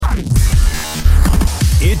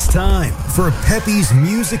It's time for Peppy's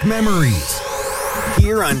Music Memories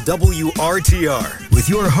here on WRTR with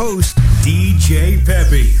your host, DJ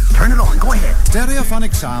Peppy. Turn it on, go ahead.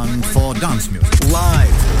 Stereophonic sound for dance music.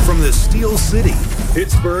 Live from the Steel City,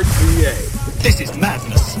 Pittsburgh, PA. This is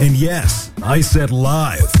madness. And yes, I said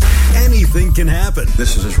live. Anything can happen.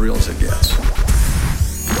 This is as real as it gets.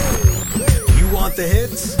 You want the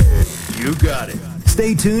hits? You got it.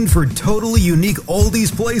 Stay tuned for totally unique oldies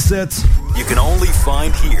playsets you can only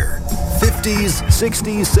find here. 50s,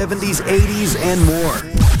 60s, 70s, 80s, and more.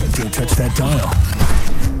 Don't touch that dial.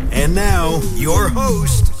 And now, your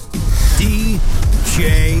host,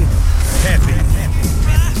 DJ Peppy.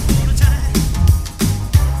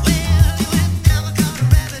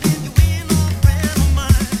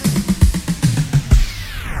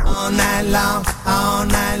 All night long, all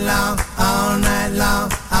night long, all night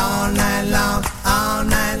long, all night long, all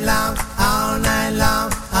night long, all night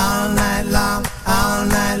long, all night long, all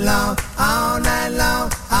night long, all night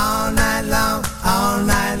long, all night long, all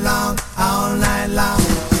night long, all night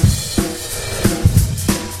long.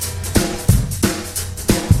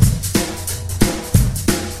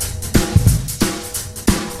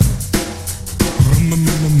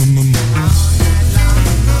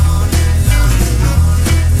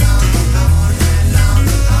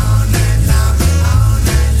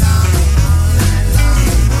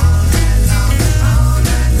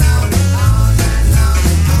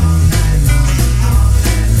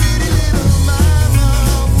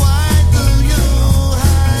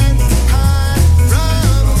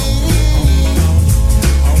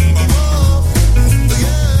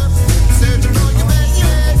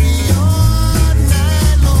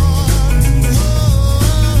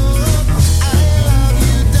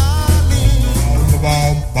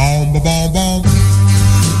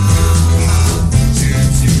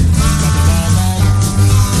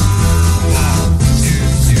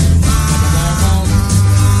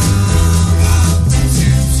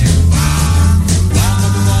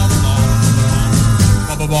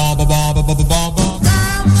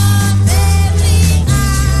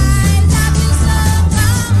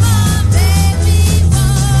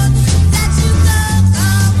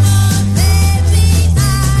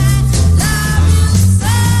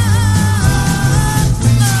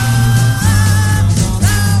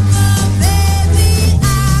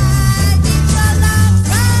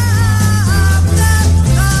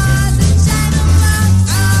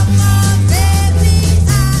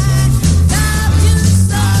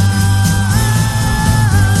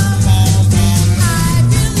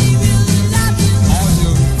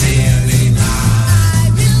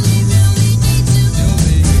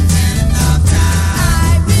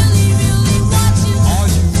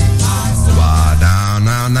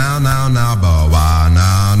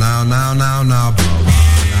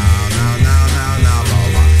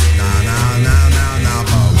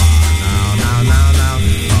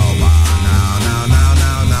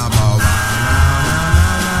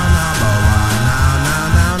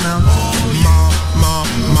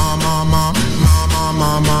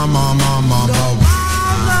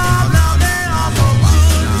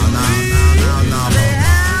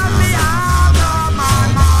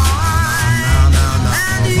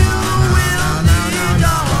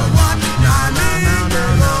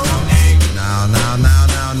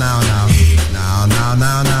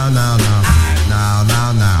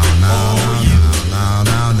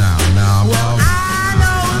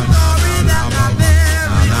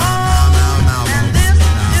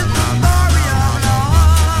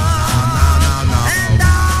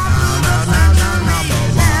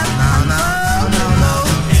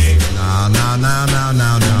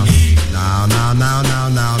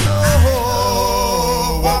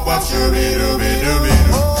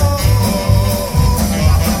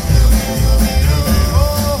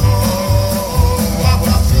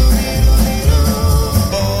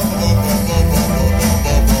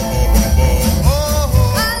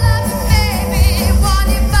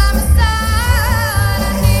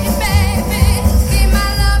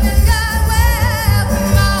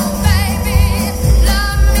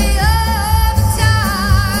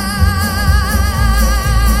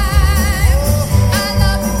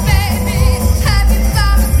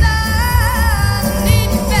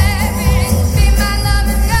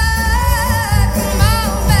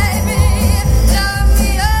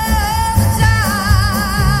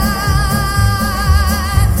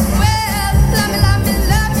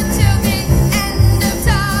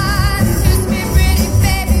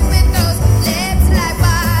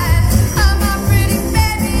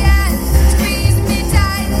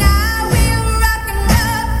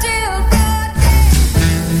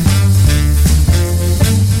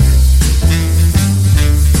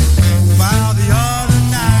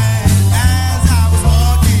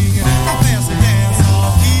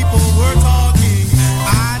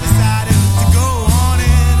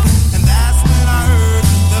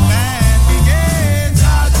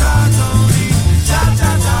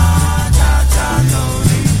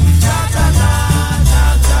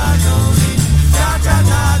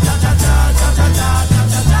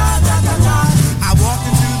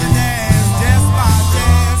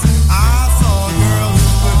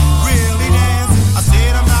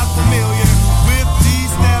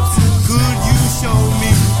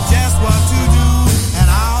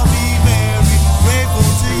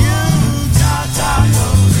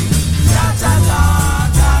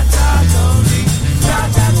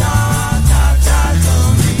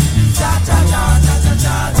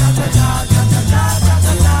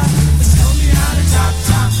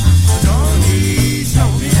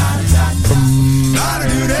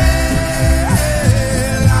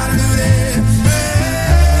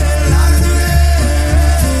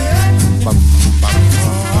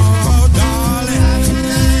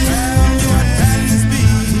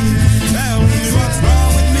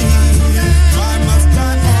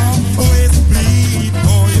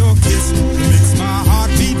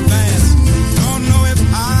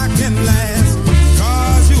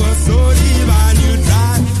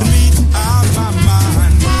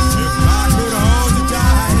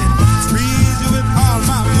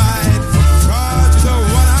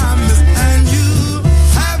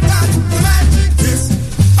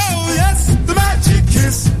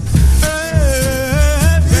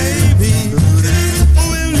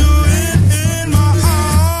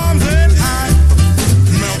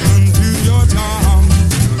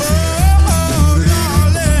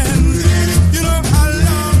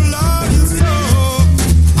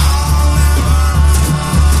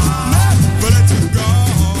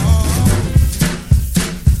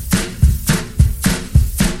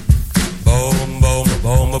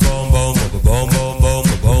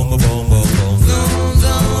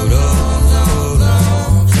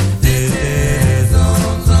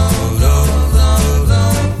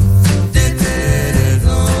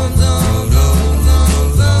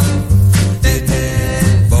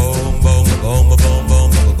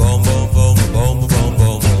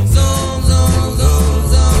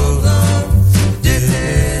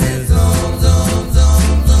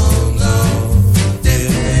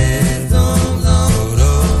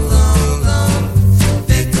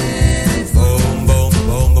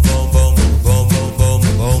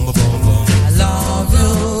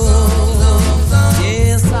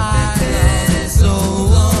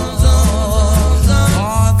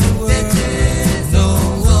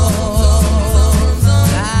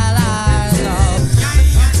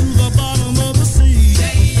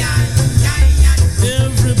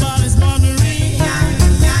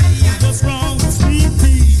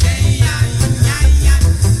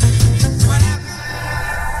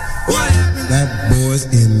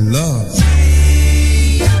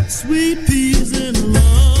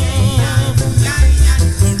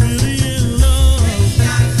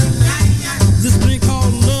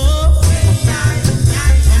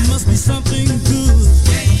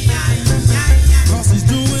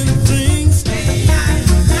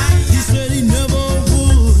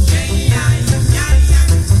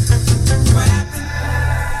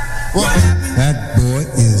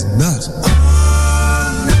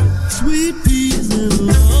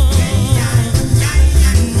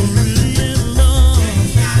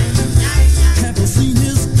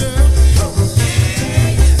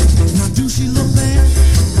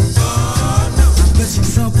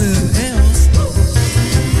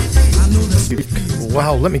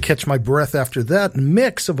 Wow, let me catch my breath after that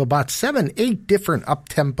mix of about 7-8 different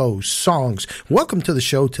up-tempo songs. Welcome to the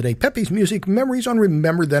show today. Pepe's Music Memories on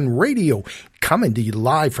Remember Then Radio, coming to you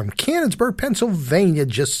live from Canonsburg, Pennsylvania,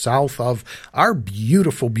 just south of our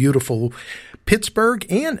beautiful, beautiful Pittsburgh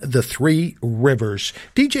and the Three Rivers.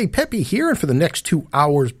 DJ Pepe here, and for the next 2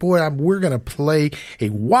 hours, boy, we're going to play a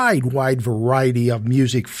wide variety of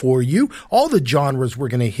music for you. All the genres we're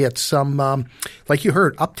going to hit. Some, like you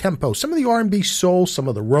heard, up-tempo, some of the R&B soul, some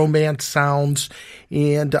of the romance sounds,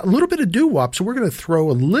 and a little bit of doo-wop. So we're going to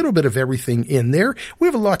throw a little bit of everything in there. We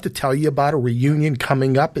have a lot to tell you about a reunion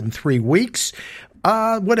coming up in 3 weeks.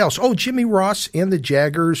 What else? Oh, Jimmy Ross and the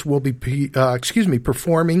Jaggers will be,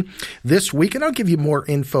 performing this week, and I'll give you more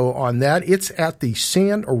info on that. It's at the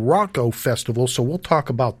San Rocco Festival, so we'll talk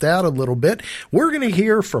about that a little bit. We're going to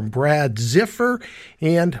hear from Brad Ziffer,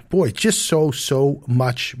 and boy, just so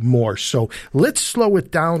much more. So let's slow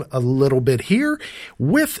it down a little bit here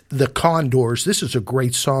with the Condors. This is a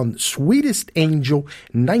great song, Sweetest Angel,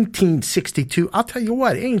 1962. I'll tell you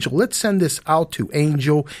what, Angel, let's send this out to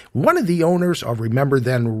Angel, one of the owners of Remember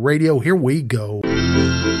Then Radio. Here we go.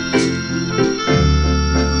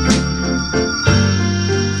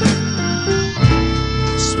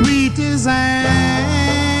 Sweet as angel,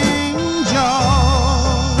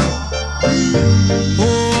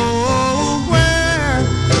 oh, where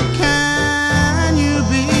can you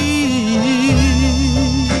be?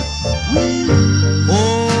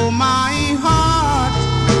 Oh, my heart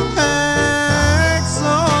hurts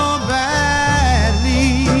so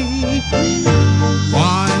badly.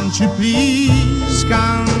 Won't you please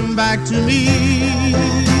come back to me?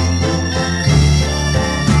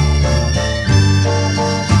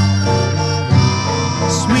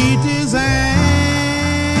 Sweet as angel,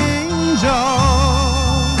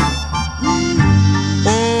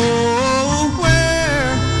 oh,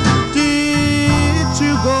 where did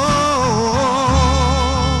you go?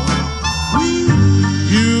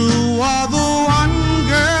 You are the one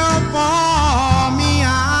girl for me, I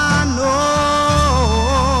know.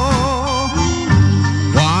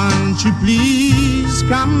 Won't you please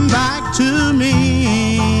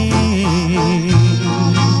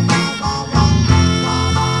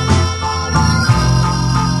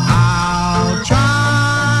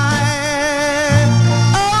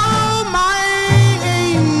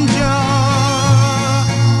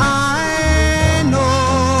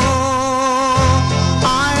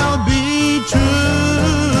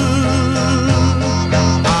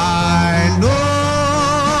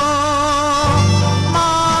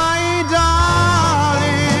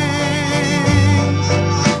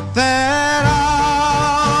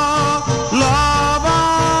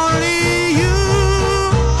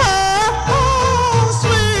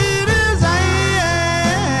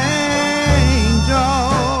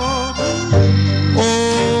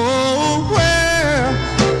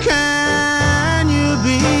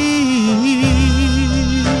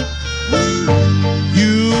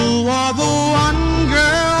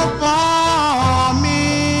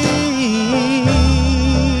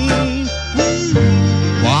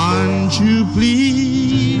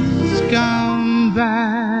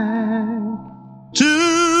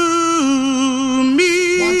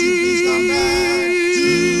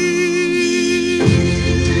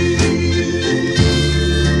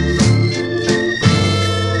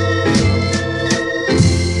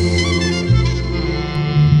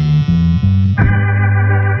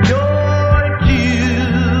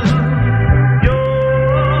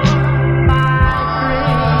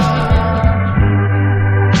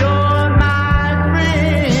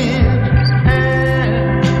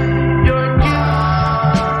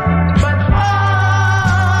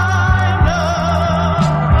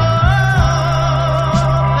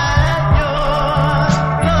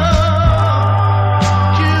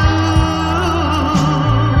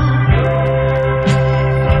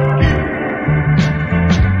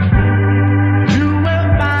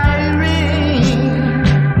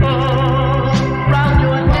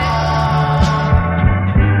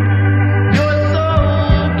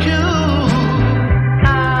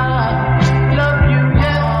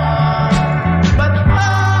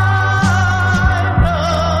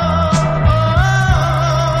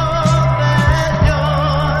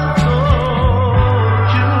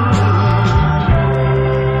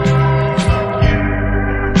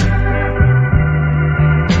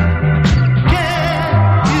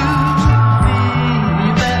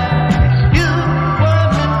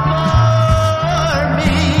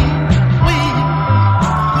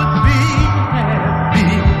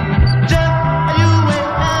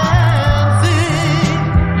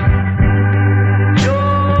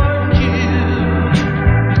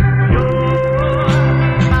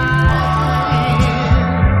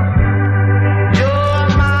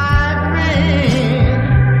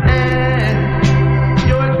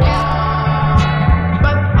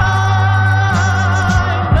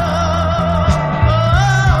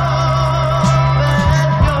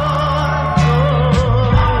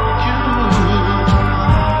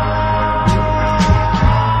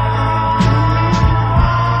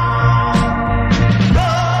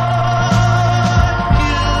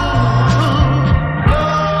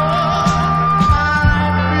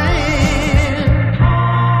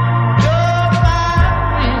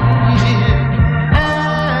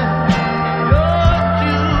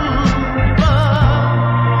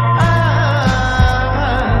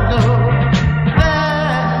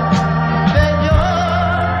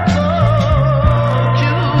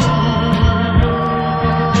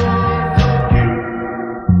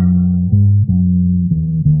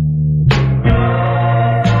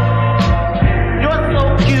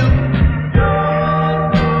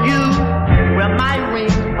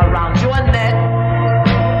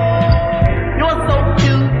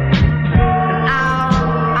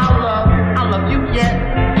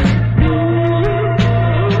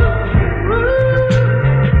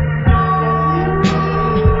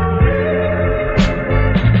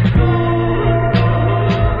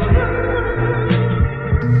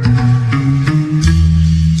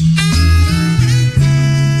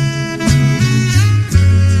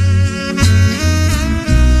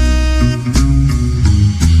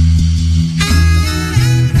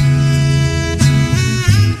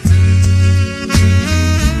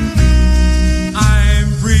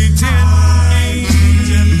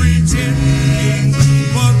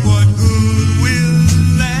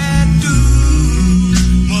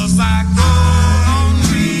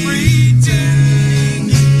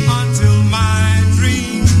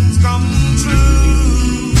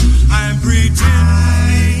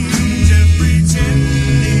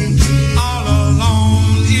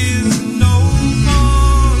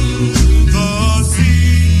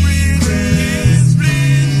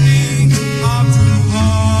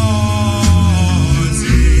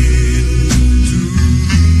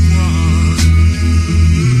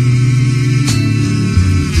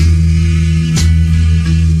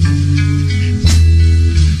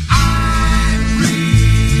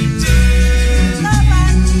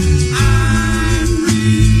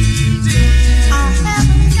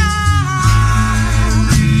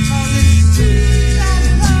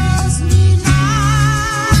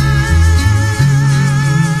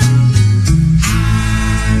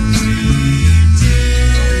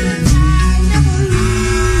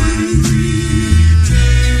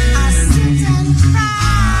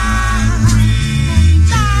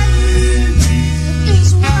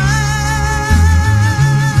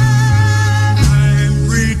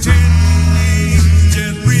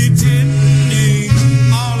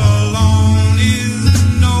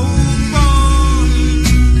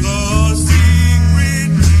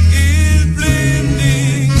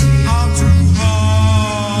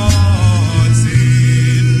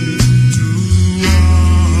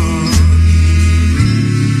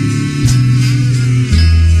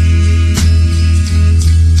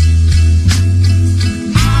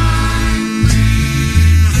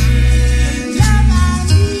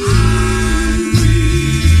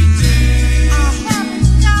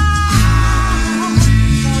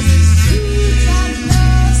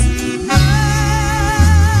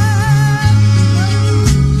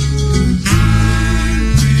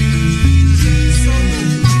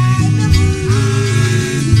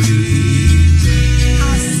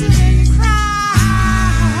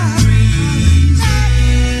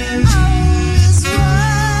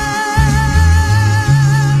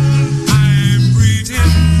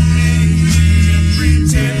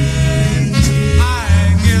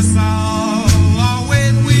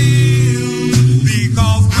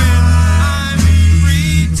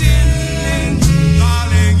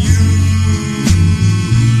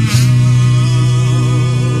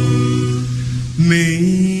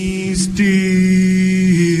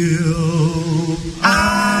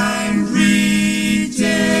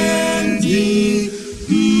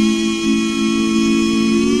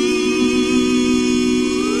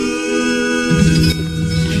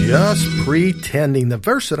Pretending, the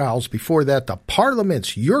Versatiles, before that, the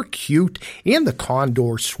Parliaments, You're Cute, and the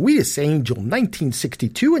Condors, Sweetest Angel,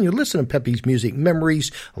 1962, and you're listening to Pepe's Music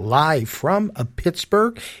Memories live from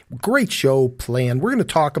Pittsburgh. Great show planned. We're going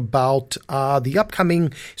to talk about the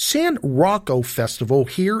upcoming San Rocco Festival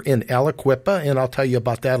here in Aliquippa, and I'll tell you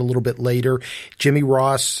about that a little bit later. Jimmy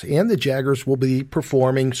Ross and the Jaggers will be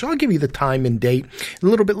performing, so I'll give you the time and date. A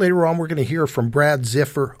little bit later on, we're going to hear from Brad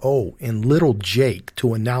Ziffer, and Little Jake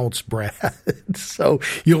to announce Brad. So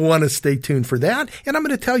you'll want to stay tuned for that. And I'm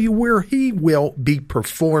going to tell you where he will be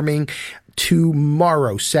performing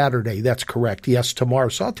tomorrow, Saturday. That's correct. Yes, tomorrow.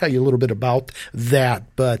 So I'll tell you a little bit about that.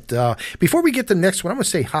 But before we get to the next one, I'm going to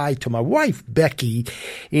say hi to my wife, Becky,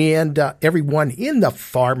 and everyone in the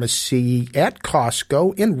pharmacy at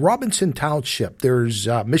Costco in Robinson Township. There's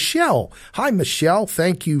Michelle. Hi, Michelle.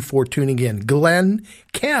 Thank you for tuning in. Glenn,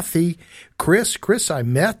 Kathy, Chris I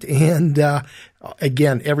met, and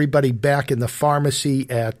again, everybody back in the pharmacy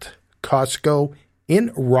at Costco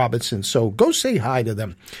in Robinson. So go say hi to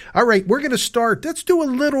them. All right, we're going to start. Let's do a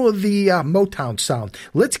little of the Motown sound.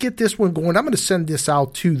 Let's get this one going. I'm going to send this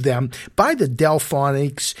out to them by the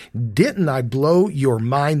Delphonics. Didn't I blow your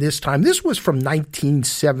mind this time? This was from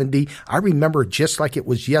 1970. I remember it just like it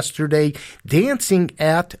was yesterday. Dancing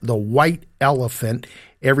at the White Elephant.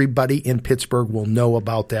 Everybody in Pittsburgh will know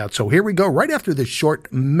about that. So here we go, right after this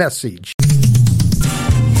short message.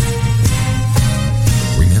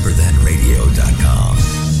 RememberThenRadio.com.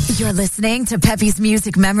 You're listening to Pepe's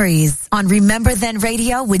Music Memories on Remember Then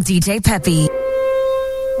Radio with DJ Pepe.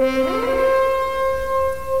 Baby,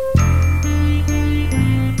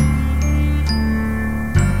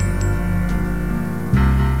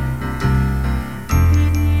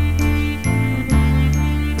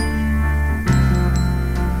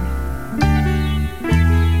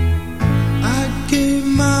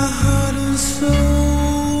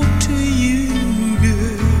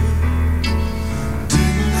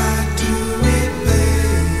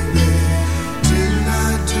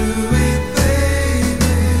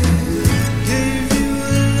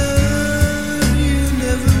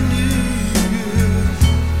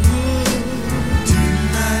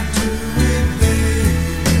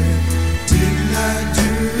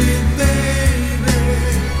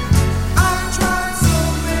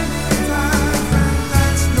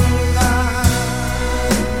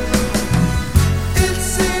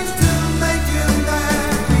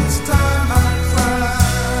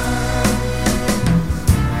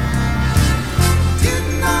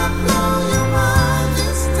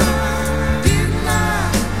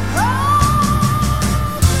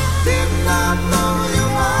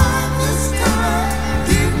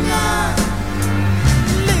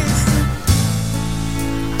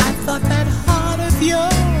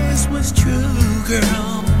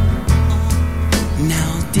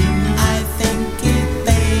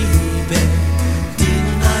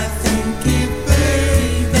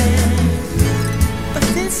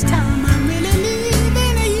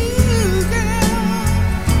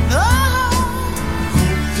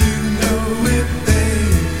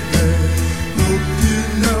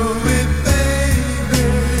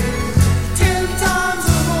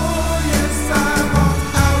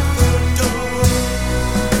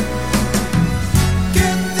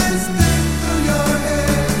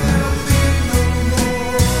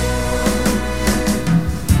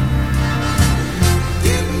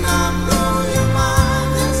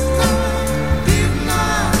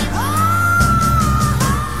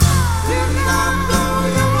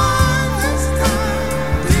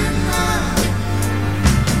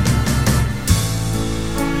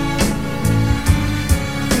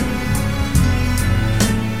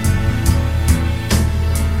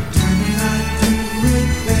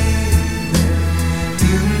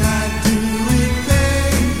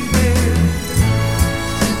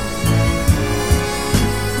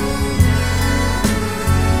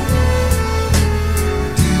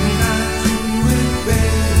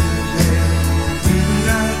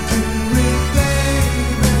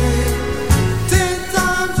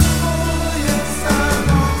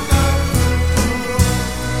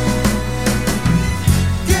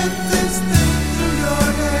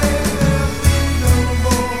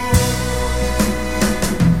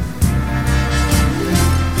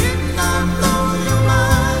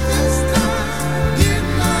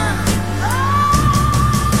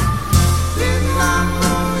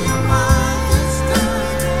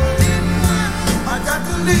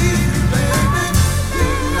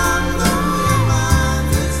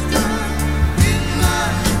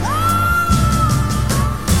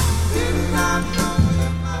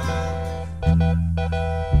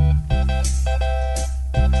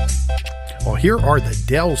 here are the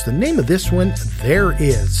Dells. The name of this one, There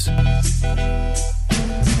Is.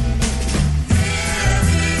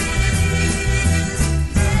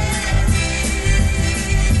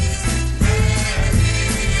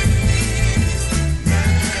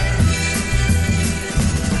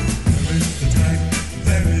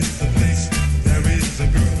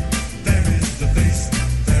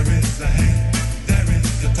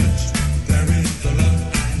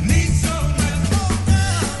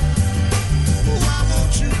 I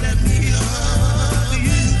want you, let me love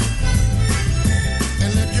you.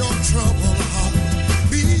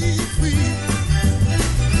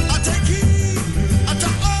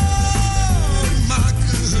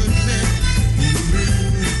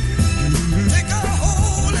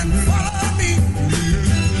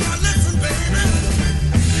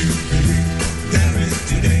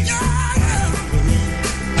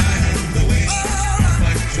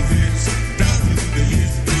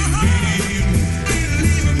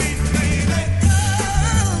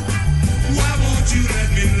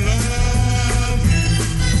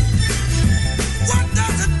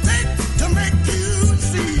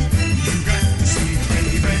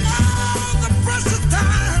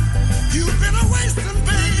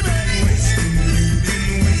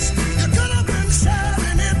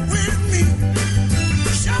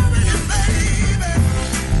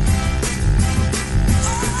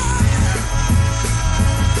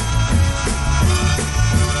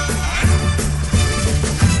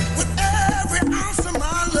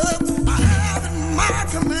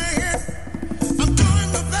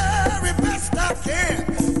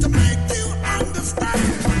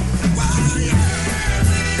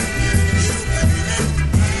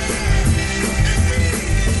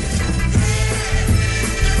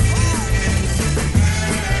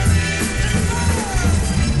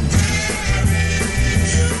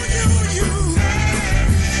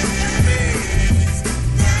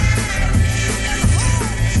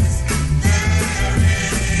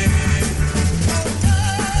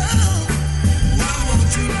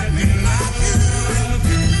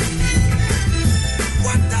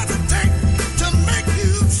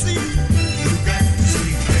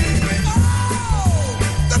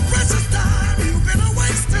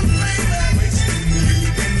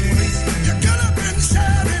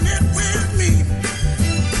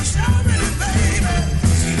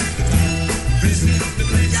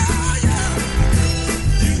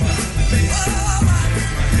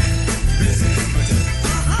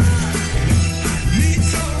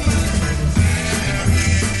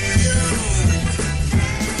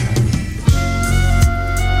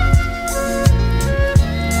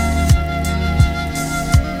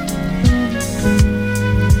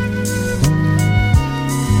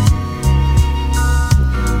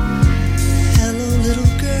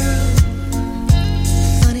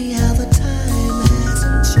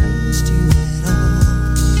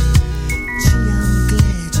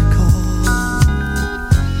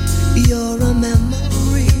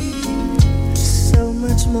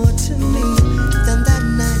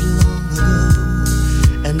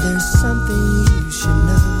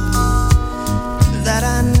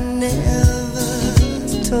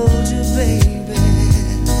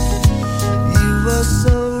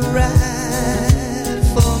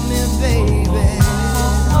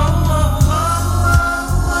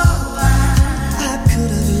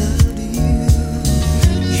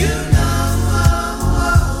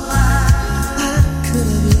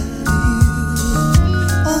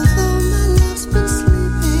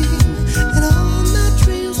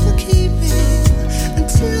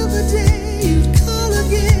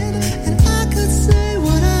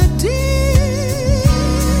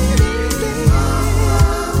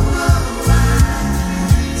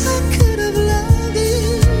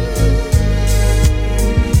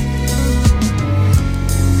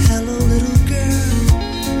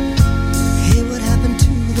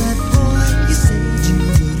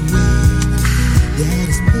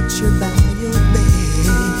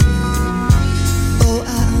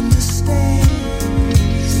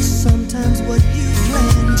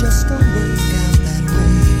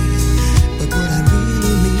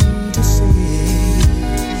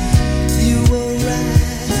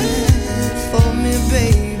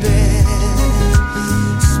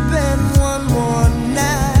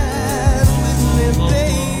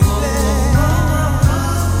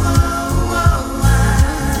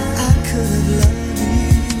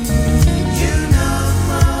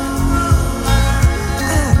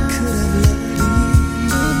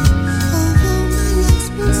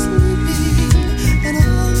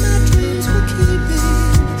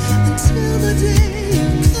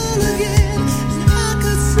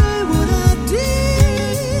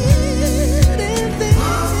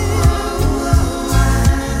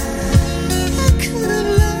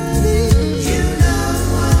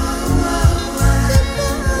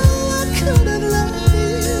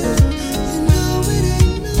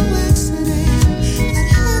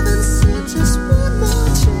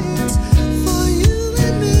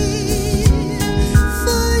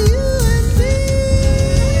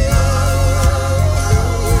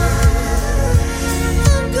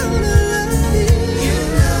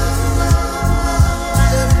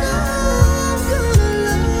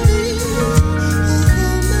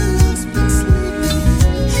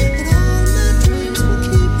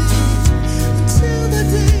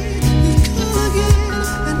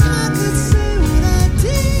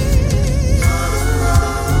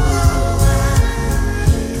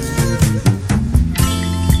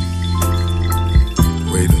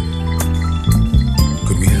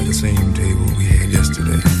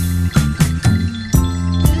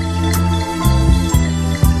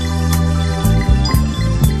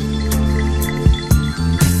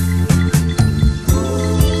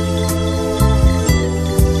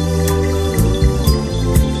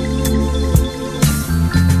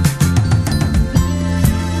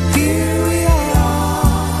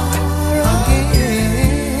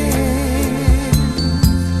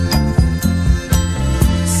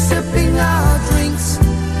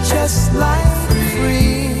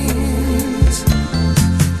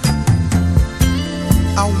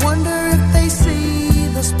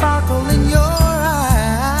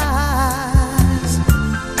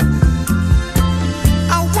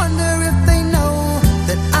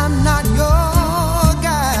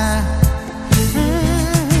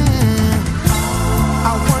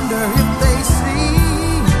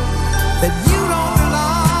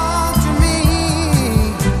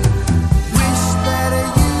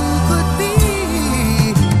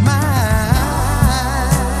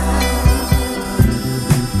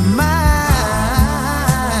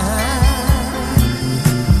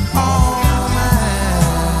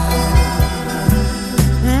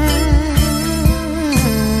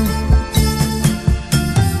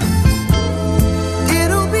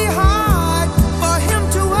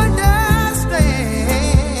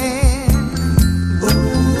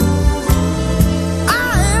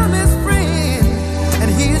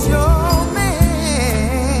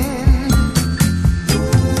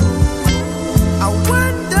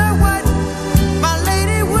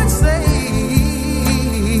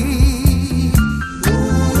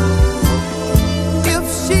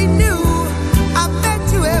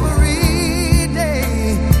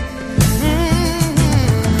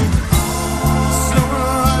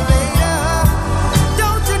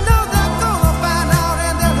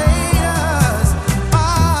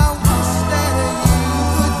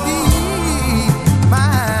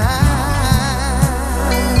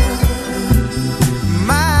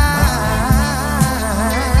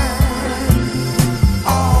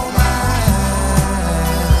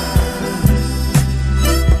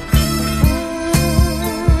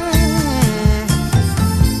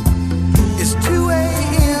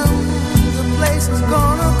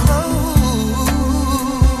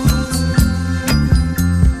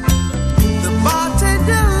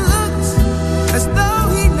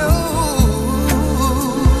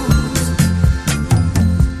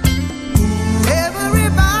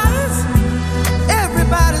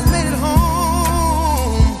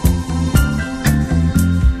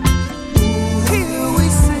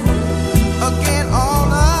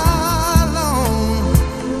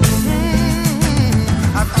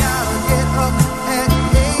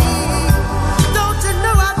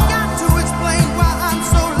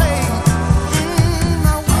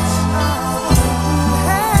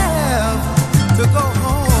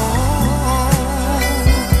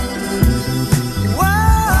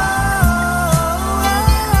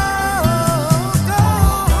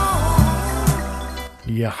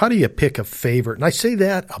 Yeah, how do you pick a favorite? And I say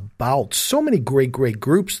that about so many great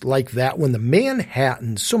groups like that one. The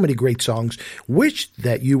Manhattans, so many great songs. Wish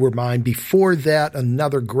That You Were Mine. Before that,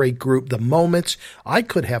 another great group, The Moments, I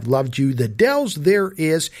Could Have Loved You, The Dells, There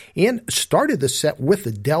Is, and started the set with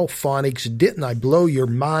the Delphonics, Didn't I Blow Your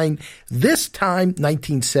Mind? This time,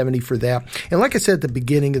 1970 for that. And like I said at the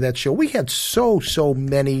beginning of that show, we had so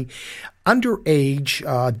many underage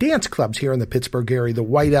dance clubs here in the Pittsburgh area. The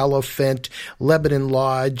White Elephant, Lebanon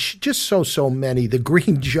Lodge, just so many. The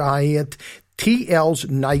Green Giant, TL's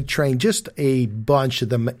Night Train, just a bunch of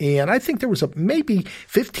them. And I think there was maybe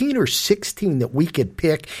 15 or 16 that we could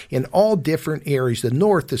pick in all different areas, the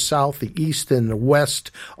north, the south, the east, and the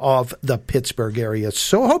west of the Pittsburgh area.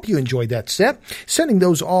 So I hope you enjoyed that set. Sending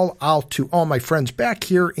those all out to all my friends back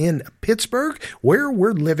here in Pittsburgh, where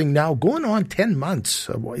we're living now, going on 10 months.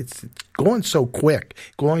 It's going so quick.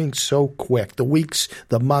 The weeks,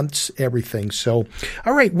 the months, everything. So,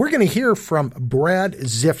 all right, we're going to hear from Brad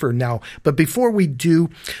Ziffer now. But before we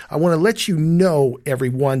do, I want to let you know,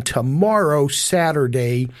 everyone, tomorrow,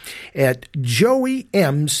 Saturday, at Joey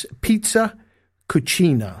M's Pizza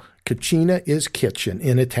Cucina. Cucina is kitchen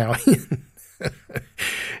in Italian.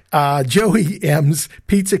 Joey M's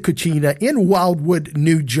Pizza Cucina in Wildwood,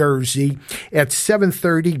 New Jersey at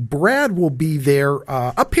 7:30. Brad will be there,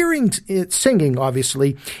 appearing, singing,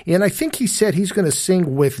 obviously. And I think he said he's going to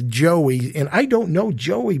sing with Joey. And I don't know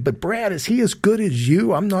Joey, but Brad, is he as good as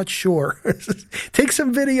you? I'm not sure. Take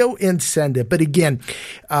some video and send it. But again,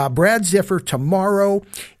 Brad Ziffer tomorrow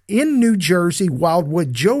in New Jersey,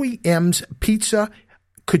 Wildwood, Joey M's Pizza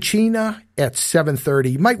Cucina at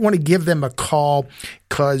 7:30. You might want to give them a call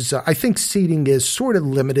because I think seating is sort of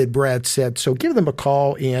limited, Brad said. So give them a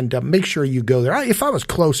call and make sure you go there. If I was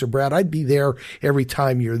closer, Brad, I'd be there every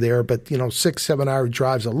time you're there. But, 6-7 hour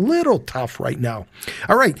drive's a little tough right now.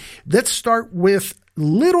 All right, let's start with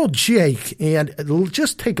Little Jake, and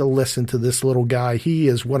just take a listen to this little guy. He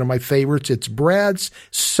is one of my favorites. It's Brad's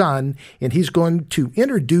son, and he's going to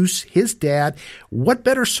introduce his dad. What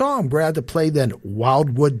better song, Brad, to play than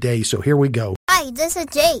Wildwood Day? So here we go. Hi, this is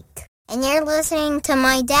Jake, and you're listening to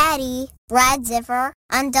my daddy, Brad Ziffer,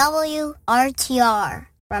 on WRTR.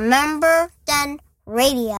 Remember Then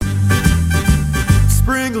Radio.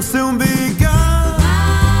 Spring will soon be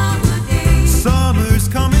gone. Summer's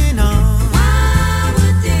coming on.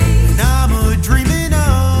 Dreaming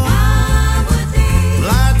of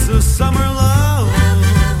lots of summer love,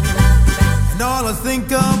 and all I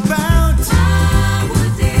think about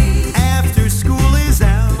after school is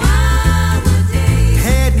out,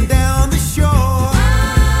 heading down the shore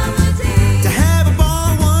to have a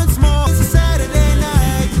ball once more. It's a Saturday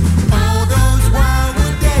night, all those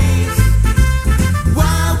wildwood days,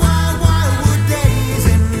 wildwood days,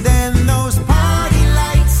 and then those party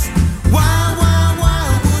lights,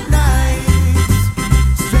 wildwood nights.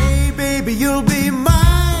 Baby, you'll be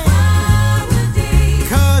mine,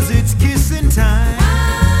 'cause it's kissing time.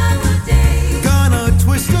 Gonna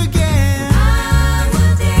twist again,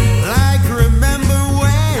 like remember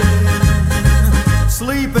when,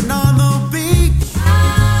 sleeping on the beach,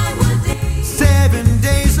 7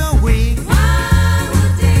 days a week,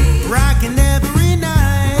 rocking every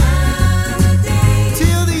night,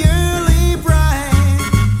 till the early bright.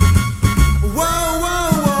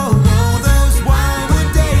 Whoa, those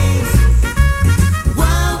wildwood days.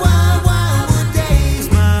 Wildwood days,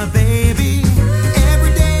 my baby.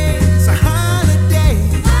 Every day's a holiday,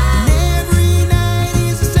 and every night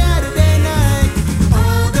is a Saturday night.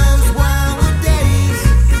 Oh, those wildwood days,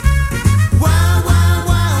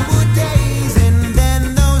 wildwood days, and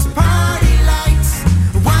then those party lights,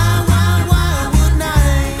 wildwood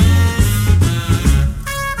nights.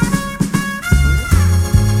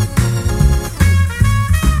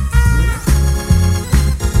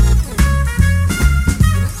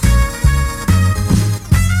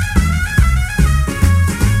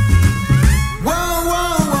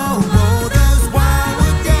 Whoa, those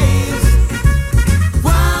wildwood days,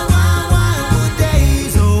 wildwood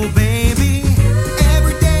days, oh baby,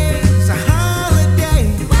 every day's a holiday,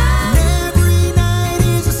 and every night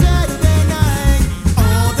is a Saturday night.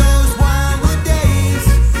 Oh, those wildwood days,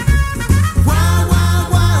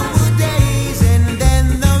 wildwood days, and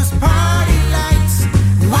then those party lights,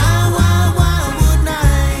 wildwood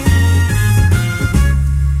nights.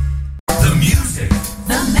 The music.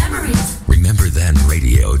 The memories.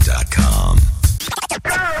 RememberThenRadio.com.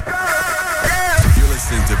 You're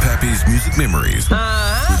listening to Pepe's Music Memories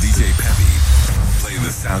with DJ Pepe, playing the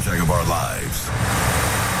soundtrack of our lives.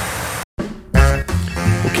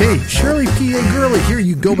 Okay, Shirley P.A. Gurley, here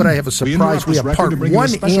you go, but I have a surprise. We have part 1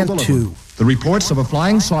 and 2. The reports of a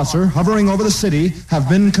flying saucer hovering over the city have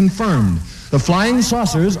been confirmed. The flying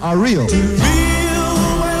saucers are real.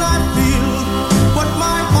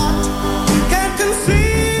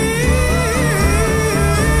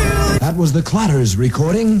 That was the Clatters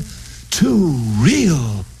recording Too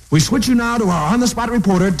Real. We switch you now to our on-the-spot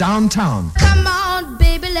reporter downtown. Come on,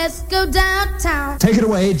 baby, let's go downtown. Take it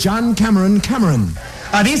away, John Cameron.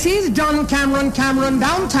 This is John Cameron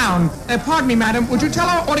downtown. Pardon me, madam. Would you tell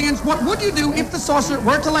our audience what would you do if the saucer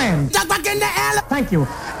were to land? Just back in the alley. Thank you.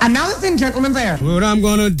 And now the thin gentleman there. What I'm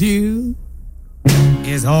gonna do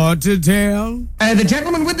is hard to tell. The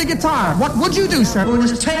gentleman with the guitar. What would you do, sir? We'll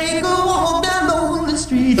just take a walk down the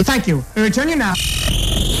street. Thank you. We return you now.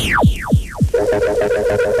 This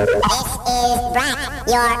is Brett,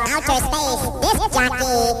 your outer space disc jockey,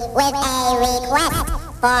 with a request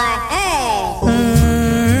for Earth.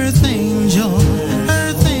 Earth Angel,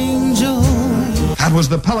 Earth Angel. That was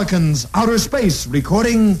the Pelicans' Outer Space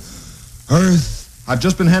recording Earth. I've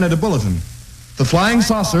just been handed a bulletin. The flying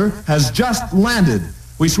saucer has just landed.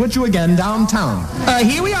 We switch you again downtown.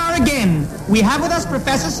 Here we are again. We have with us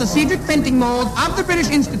Professor Sir Cedric Fentingmold of the British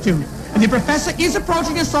Institute. And the professor is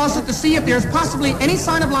approaching a saucer to see if there's possibly any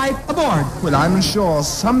sign of life aboard. Well, I'm sure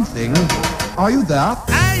something. Are you there?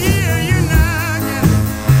 I hear you knocking,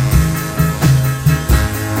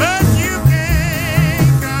 but you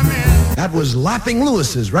can't come in. That was Laughing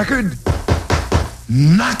Lewis's record,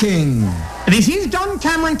 Knocking. This is John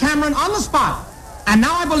Cameron on the spot. And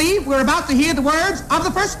now I believe we're about to hear the words of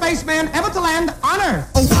the first spaceman ever to land on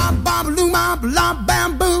Earth.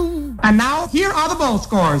 And now, here are the bowl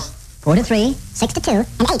scores. 4-3, 6-2,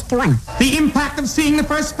 and 8-1. The impact of seeing the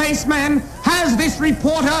first spaceman has this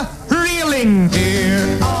reporter reeling.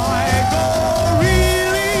 Here I go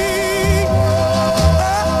reeling.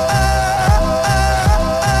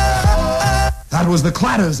 That was the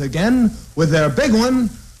Clatters again with their big one.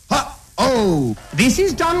 Uh-oh. This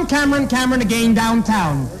is John Cameron again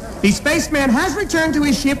downtown. The spaceman has returned to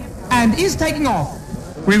his ship and is taking off.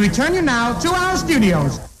 We return you now to our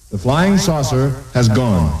studios. The flying saucer has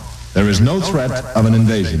gone. There is no threat of an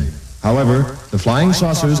invasion. However, the flying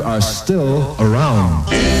saucers are still around.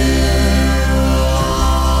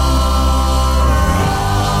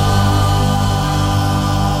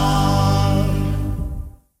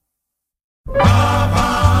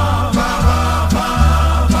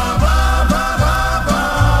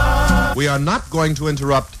 We are not going to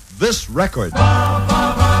interrupt this record.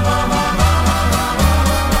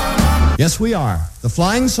 Yes, we are. The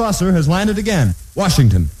flying saucer has landed again.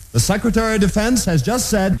 Washington. The Secretary of Defense has just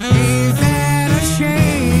said, Ain't that a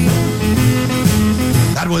shame?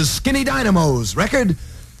 That was Skinny Dynamo's record.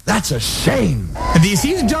 That's a shame. This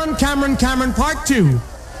is John Cameron Part 2.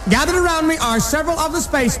 Gathered around me are several of the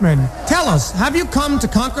spacemen. Tell us, have you come to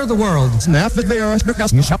conquer the world?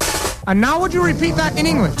 And now would you repeat that in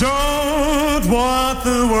English? Don't want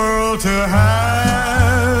the world to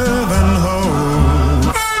have and hold.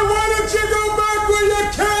 Hey, why don't you go back where you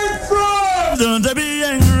came from? Don't be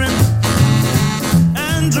angry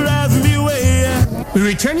and drive me away. We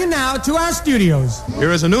return you now to our studios.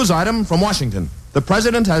 Here is a news item from Washington. The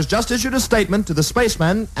President has just issued a statement to the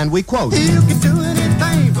spacemen, and we quote, You can do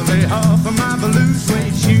anything but lay off of my blue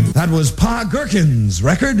suede shoes. That was Pa Gherkin's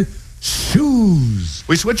record, Shoes.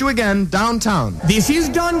 We switch you again downtown. This is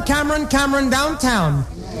John Cameron downtown.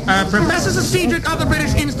 Professor Sir Cedric of the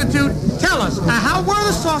British Institute, tell us, how were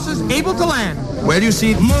the saucers able to land? Where do you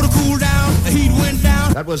see... Motor cooled down, the heat went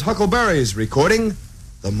down. That was Huckleberry's recording,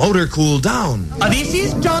 The Motor Cooled Down. This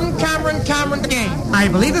is John Cameron again. I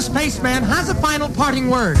believe the spaceman has a final parting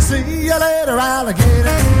word. See you later,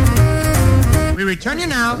 alligator. We return you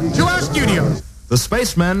now to our studios. The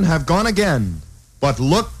spacemen have gone again, but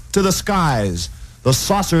look to the skies. The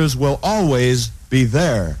saucers will always be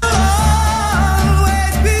there.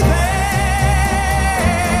 Always be there.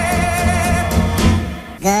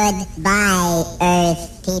 Goodbye,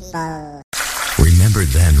 Earth people.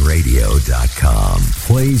 RememberThenRadio.com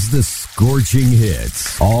plays the scorching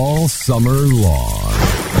hits all summer long.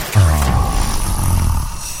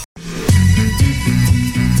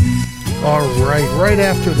 All right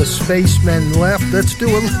after the spacemen left, let's do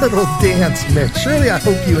a little dance mix. Surely I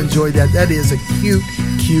hope you enjoyed that. That is a cute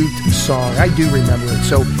song. I do remember it.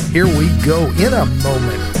 So here we go in a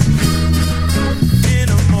moment.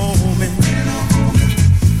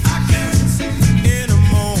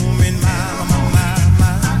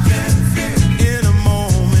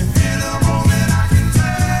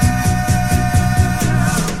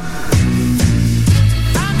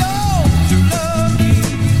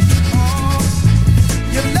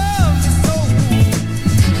 You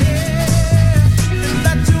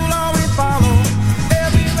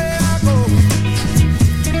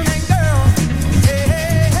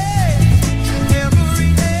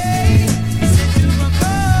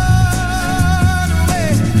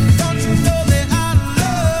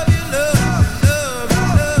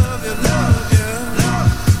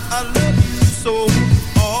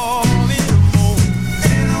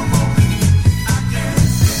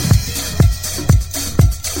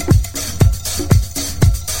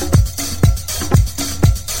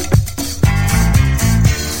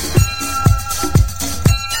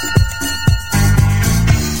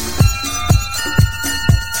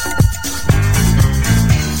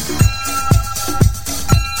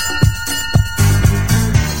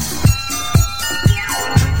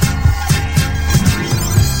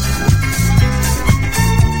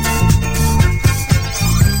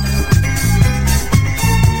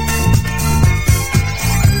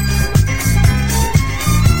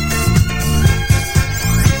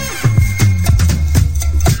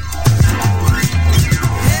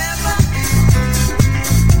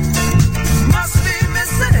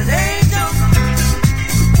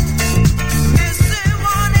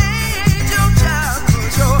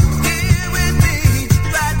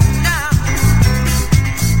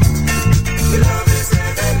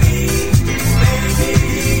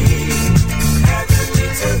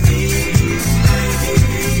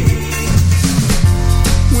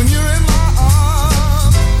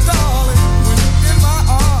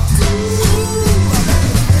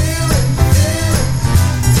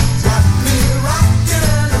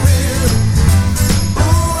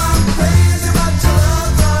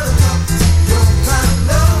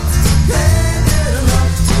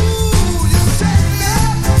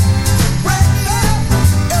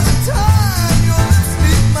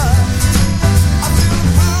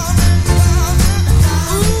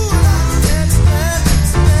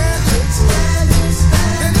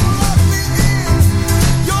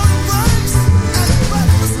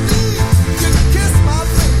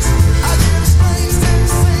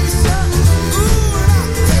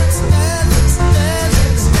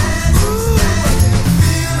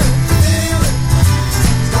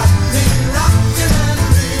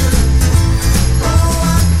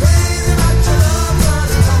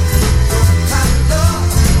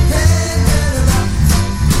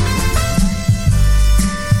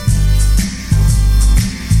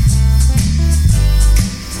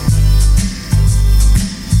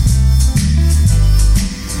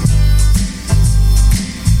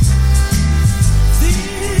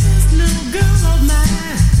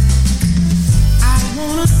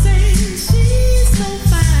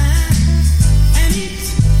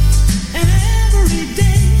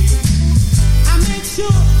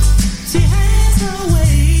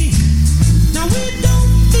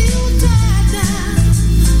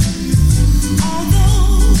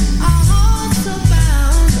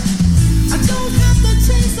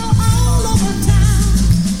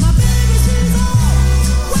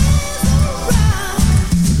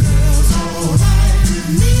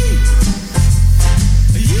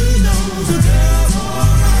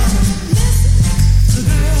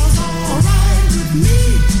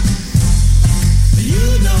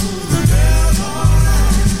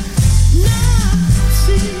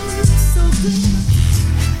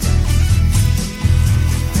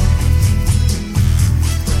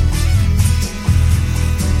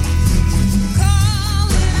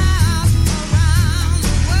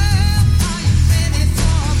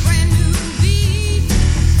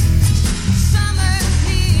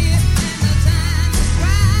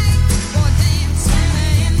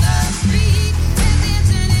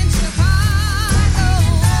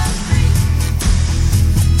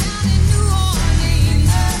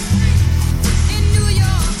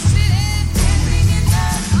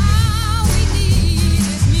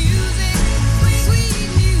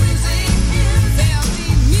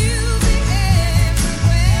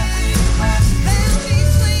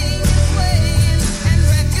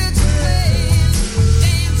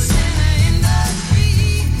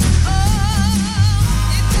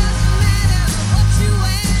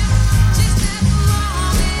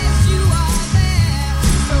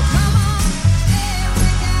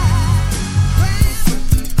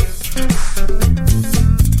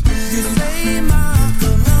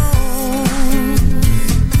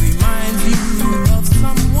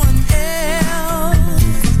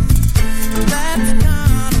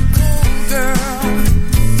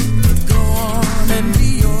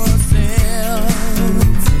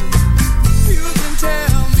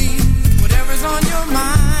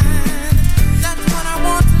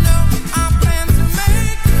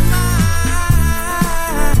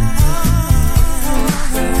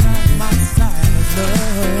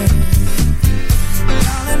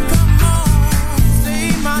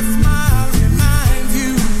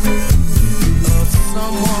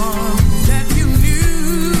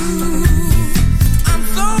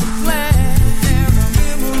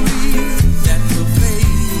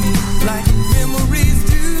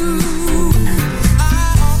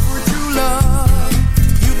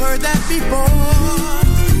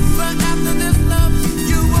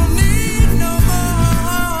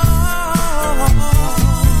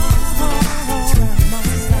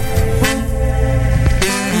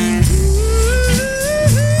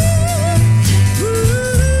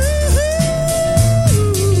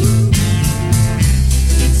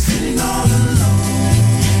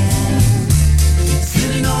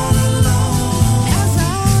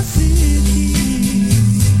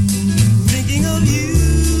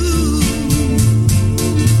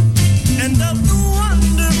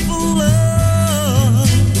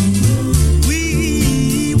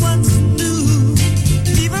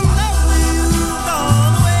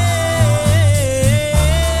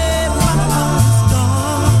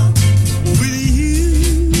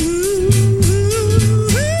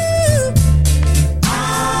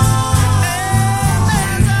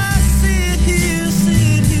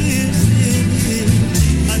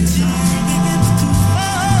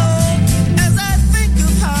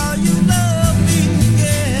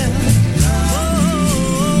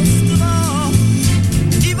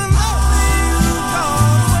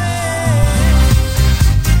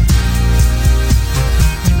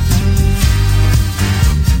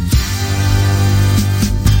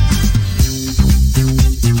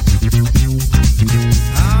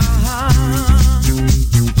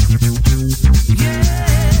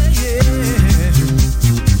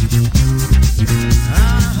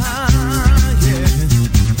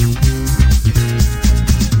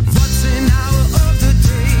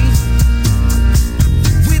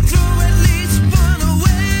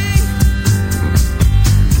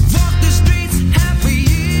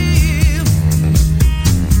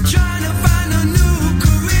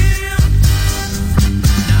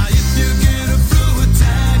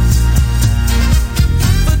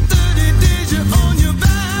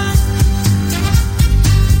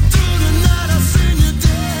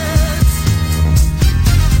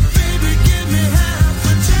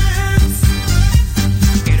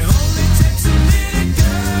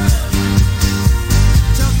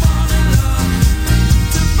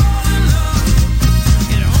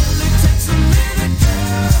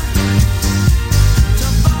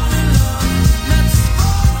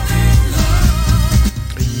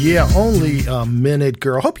Yeah, Only a Minute,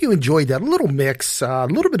 Girl. Hope you enjoyed that. A little mix, a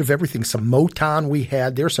little bit of everything. Some Motown we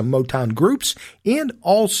had there, some Motown groups, and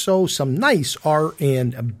also some nice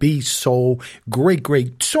R&B soul.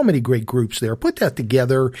 Great, so many great groups there. Put that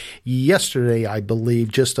together yesterday, I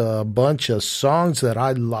believe. Just a bunch of songs that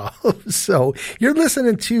I love. So you're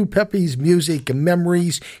listening to Pepe's Music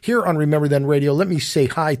Memories here on Remember Then Radio. Let me say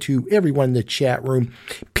hi to everyone in the chat room.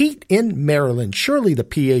 Pete in Maryland, Shirley the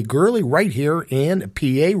PA girly right here in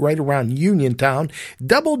PA, right around Uniontown.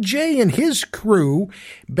 Double J and his crew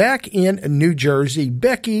back in New Jersey.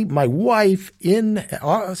 Becky, my wife, in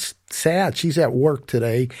sad. She's at work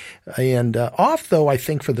today and off, though, I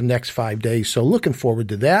think, for the next 5 days. So looking forward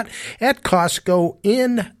to that. At Costco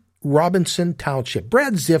in Robinson Township.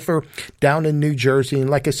 Brad Ziffer down in New Jersey. And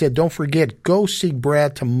like I said, don't forget, go see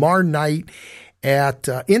Brad tomorrow night at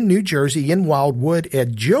in New Jersey, in Wildwood,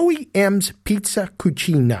 at Joey M's Pizza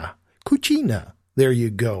Cucina. There you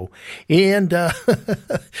go. And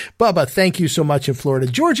Bubba, thank you so much in Florida.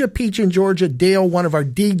 Georgia, Peach in Georgia. Dale, one of our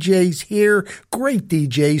DJs here. Great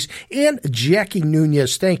DJs. And Jackie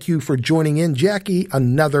Nunez, thank you for joining in. Jackie,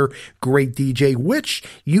 another great DJ, which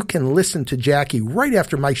you can listen to Jackie right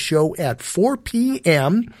after my show at 4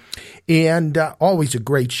 p.m., and always a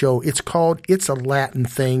great show. It's called It's a Latin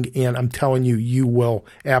Thing, and I'm telling you, you will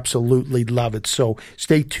absolutely love it. So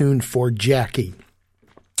stay tuned for Jackie.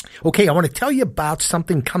 Okay, I want to tell you about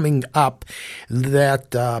something coming up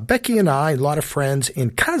that Becky and I, a lot of friends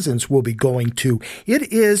and cousins, will be going to.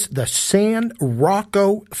 It is the San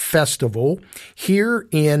Rocco Festival here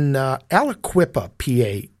in Aliquippa,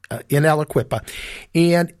 PA, in Aliquippa.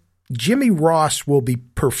 And Jimmy Ross will be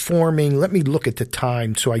performing, let me look at the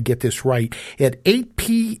time so I get this right, at 8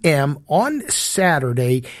 p.m. on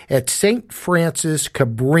Saturday at St. Francis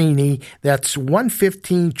Cabrini. That's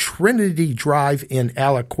 115 Trinity Drive in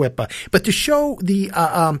Aliquippa. But the show, the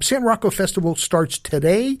San Rocco Festival, starts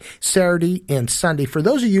today, Saturday, and Sunday. For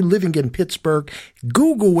those of you living in Pittsburgh,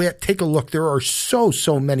 Google it, take a look. There are so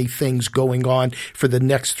many things going on for the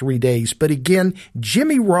next 3 days. But again,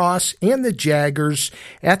 Jimmy Ross and the Jaggers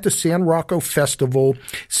at the San Rocco Festival,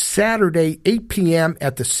 Saturday, 8 p.m.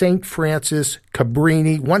 at the St. Francis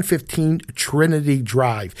Cabrini, 115 Trinity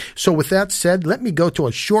Drive. So with that said, let me go to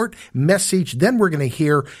a short message. Then we're going to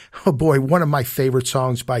hear, oh boy, one of my favorite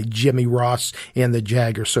songs by Jimmy Ross and the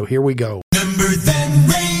Jaggers. So here we go. Remember Then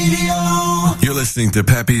Radio. You're listening to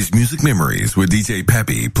Pepe's Music Memories with DJ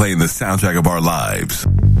Pepe, playing the soundtrack of our lives.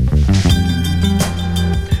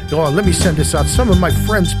 Oh, let me send this out. Some of my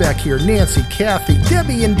friends back here, Nancy, Kathy,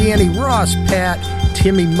 Debbie and Danny, Ross, Pat,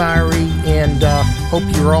 Timmy, Mari, and hope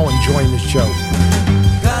you're all enjoying the show.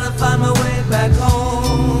 Gotta find my way back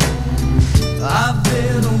home. I've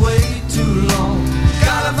been away too long.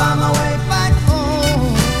 Gotta find my way back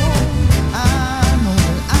home. I know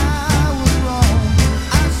that I was wrong.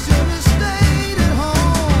 I should have stayed at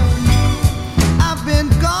home. I've been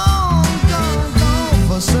gone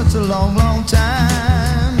for such a long time.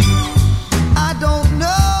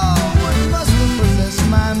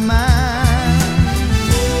 My mind,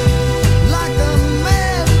 like a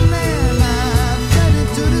madman, I've run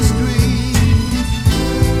into the street.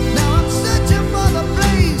 Now I'm searching for the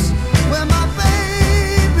place where my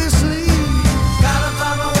baby sleeps. Gotta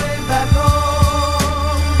find my way back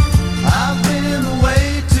home. I've been away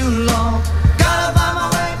too long. Gotta find my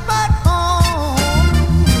way back home.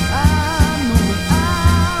 I know that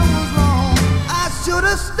I was wrong. I should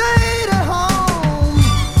have stayed at home.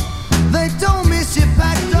 They told me she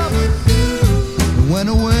packed up and went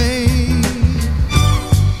away.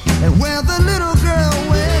 And where the little girl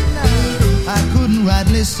went now, I couldn't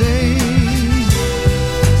rightly say.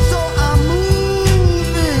 So I'm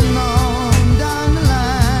moving on down the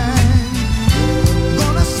line.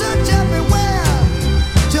 Gonna search everywhere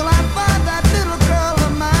till I find that little girl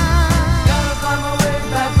of mine. Gotta find my way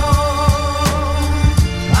back home.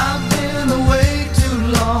 I've been away too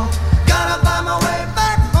long. Gotta find my way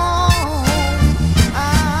back home.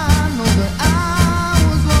 I know that I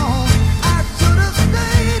was wrong. I should have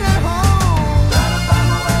stayed at home. Gotta find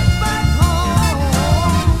my way back home.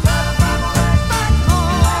 Gotta find my way back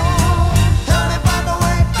home. Tell me find the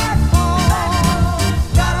way back home.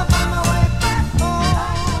 Gotta find my way back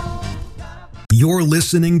home. You're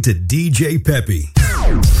listening to DJ Pepe.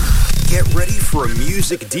 Get ready for a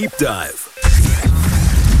music deep dive.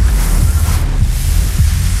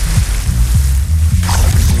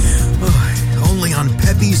 Only on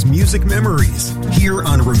Pepe's Music Memories, here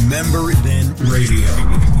on Remember Then Radio.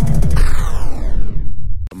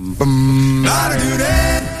 Gotta do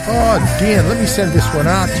that. Oh, Dan, let me send this one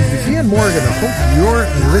out to you. Dan Morgan, I hope you're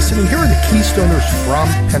listening. Here are the Keystoners from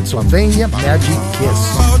Pennsylvania, Magic Kiss.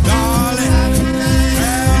 Oh, darling,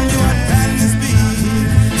 tell me what can this be?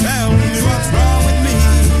 Tell me what's wrong with me.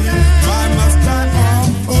 Why must I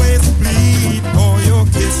always bleed for your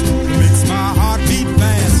kiss? Makes my heart beat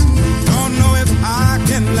fast. Don't know if I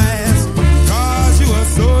can last. Cause you are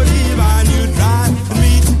so divine, you drive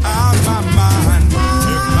me out of my mind.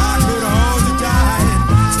 If I could hold you tight,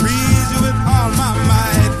 squeeze you with all my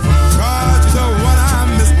might. Cause you're the one I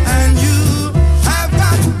miss, and you have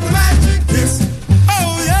got the magic kiss. Oh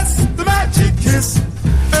yes, the magic kiss.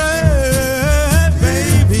 Hey,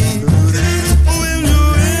 baby, when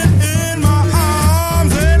you're in my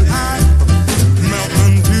arms and I melt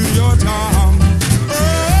into your charm.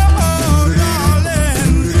 Oh,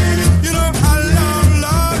 darling, you know I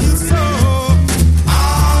love you so.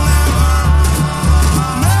 I'll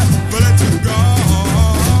never let you go.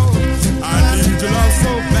 I need your love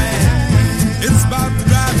so bad, it's about to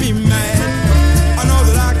drive me mad. I know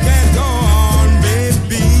that I can't go on,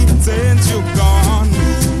 baby, since you're gone.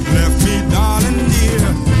 Left me, darling dear,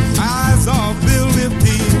 eyes all filled with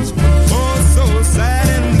tears. Oh, so sad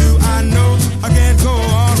and blue, I know I can't go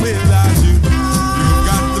on without you. You've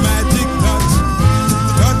got the magic touch,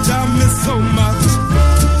 the touch I miss so much,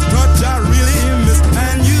 the touch I really miss,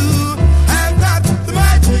 and you have got the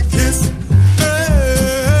magic kiss.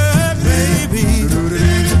 Hey, baby,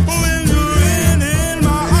 when you're in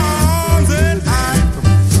my arms and I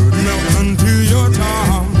melt into your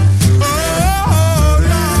charm. Oh,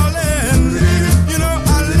 darling, you know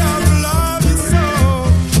I love you so.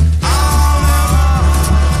 I'll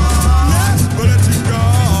never let you go.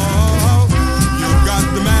 You've got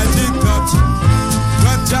the magic touch,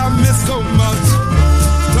 touch I miss so much,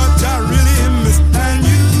 touch I really miss, and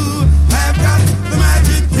you have got the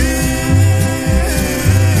magic kiss.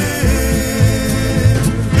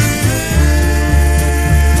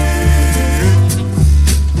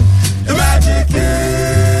 The magic kiss.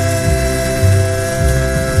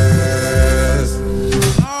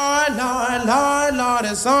 Lord, Lord, Lord, Lord,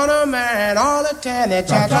 it's on a man, all the candy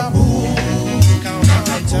chop-chop-boo. Come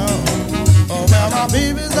on, Joe. Oh, well, my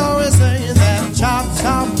baby's always saying that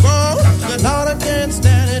chop-chop-boo. But Lord, I can't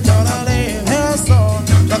stand it, don't I leave here so.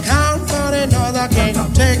 The count funny knows I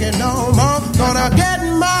can't take it no more. Gonna get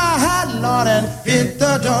in my hat, Lord, and hit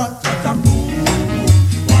the door.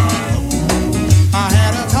 I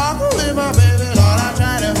had a talk with my baby, Lord, I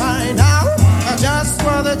tried to find out just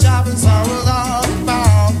what the chopping song was all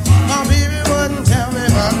about. My baby wouldn't tell me,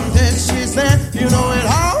 but then she said, you know, it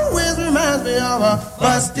always reminds me of a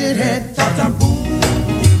busted head.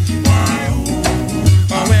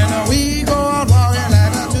 When we go out walking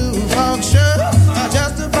like a two-folk should,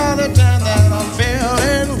 just about the time that I'm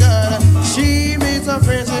feeling good, she meets a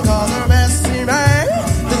friend, she calls her Bessie May.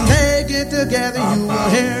 Then they get together, you will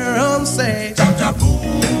hear them say, chop-chop-boo,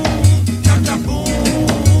 chop-chop-boo,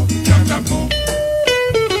 chop-chop-boo.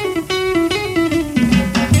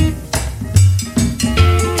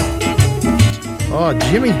 Oh,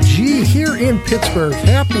 Jimmy G here in Pittsburgh.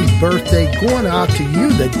 Happy birthday going out to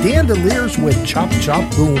you, the Dandeliers with Chop Chop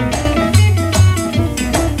Boom.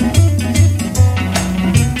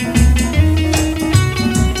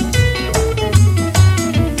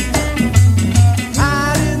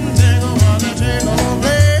 I didn't think I wanted to take no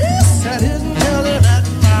place. I didn't tell her that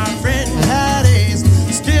my friend had ace.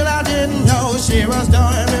 Still I didn't know she was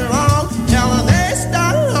doing me wrong. Till they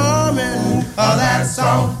started humming that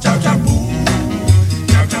song. Chop chop boom.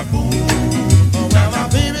 Well, my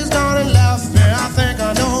baby's gone and left me. I think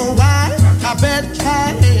I know why. I bet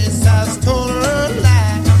Caddy's has told her a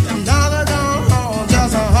lie. Now they're gone home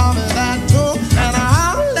just to humming that tune. And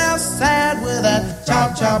I'm left sad with that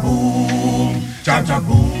chop chop boom. Chop chop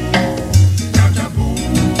boom. Chop chop boom.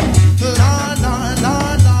 Lord, Lord,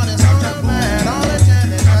 Lord, Lord, it's on the man, all the time.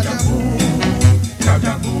 Chop chop boom. Chop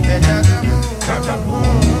chop boom. Chop chop boom. Chop chop boom.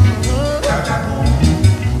 Chop chop boom.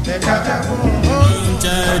 Chop chop boom.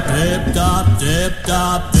 Dip top, dip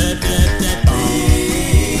top, dip dip dip.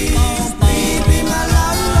 Please, baby, my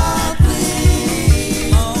love, love,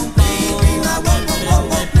 please. Baby, my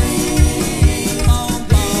love, please.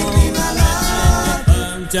 Baby, my love.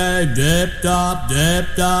 Dip top, dip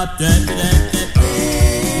top, dip dip dip.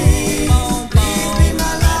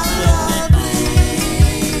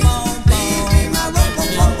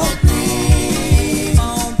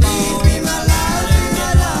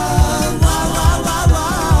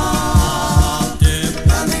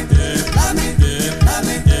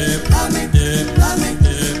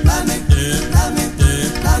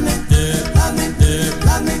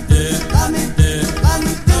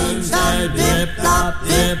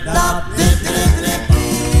 Dip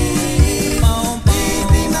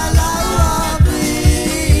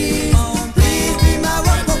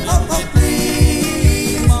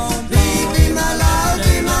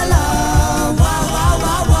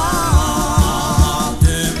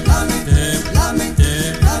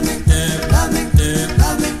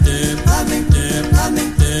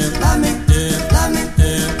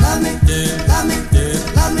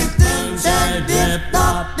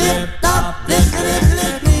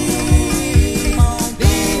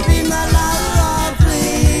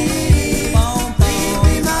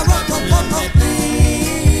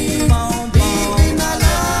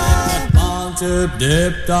to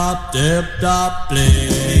dip top, please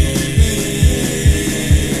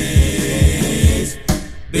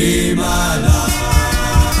be my love.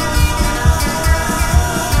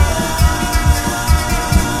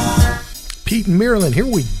 Pete and Marilyn, here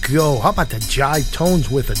we go. How about the jive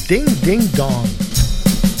tones with a ding ding dong?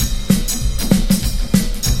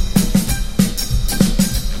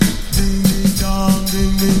 Ding ding dong,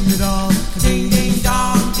 ding ding dong, ding ding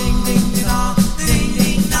dong, ding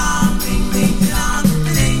ding dong, ding ding dong, ding ding dong,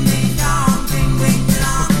 ding ding dong, ding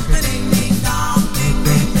ding dong, ding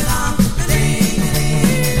ding dong, ding ding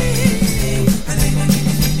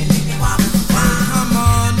dong, come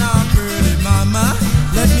on now, pretty mama,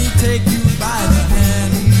 let me take you by the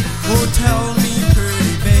hand. Oh, tell me,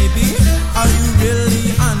 pretty baby, are you really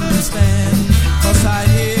understand? 'Cause I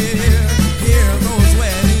hear those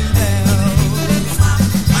wedding bells.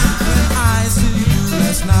 When I see you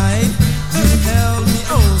last night, you held me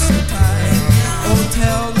oh so tight. Oh,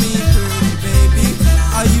 tell me, pretty baby,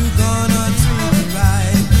 are you gonna treat me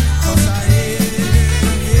right? 'Cause I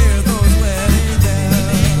hear those wedding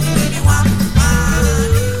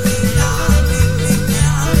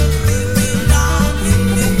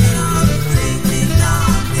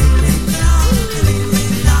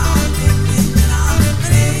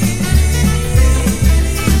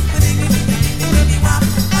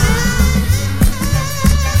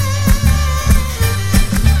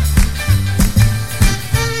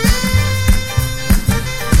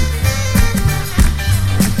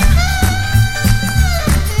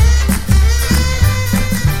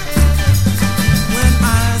When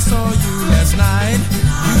I saw you last night,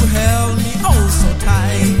 you held me oh so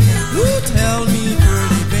tight. You tell me,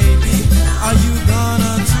 pretty baby, are you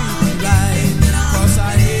gonna treat me right? 'Cause I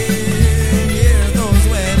hear those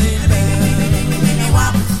wedding bells.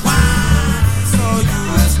 Saw you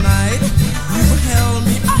last night, you held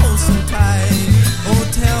me oh so tight. Oh,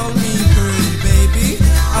 tell me, pretty baby,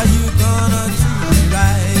 are you gonna treat me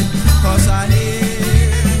right? 'Cause I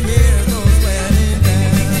hear those wedding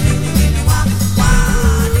bells.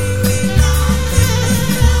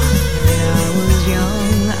 When I was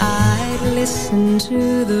young, I'd listen to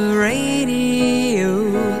the radio,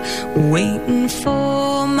 waiting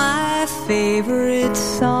for my favorite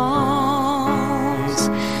songs.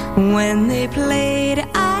 When they played,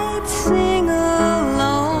 I'd sing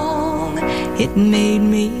along. It made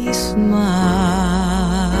me smile.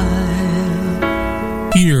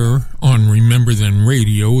 Here on Remember Then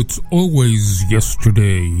Radio, it's always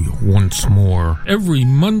yesterday once more. Every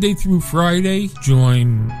Monday through Friday,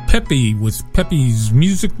 join Peppy with Peppy's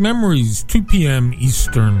Music Memories, 2 p.m.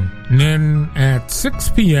 Eastern. And then at 6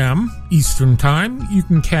 p.m. Eastern Time, you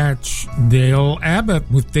can catch Dale Abbott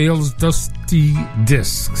with Dale's Dusty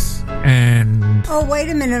Discs. And Oh, wait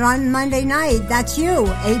a minute. On Monday night, that's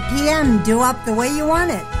you. 8 p.m. Do Up the Way You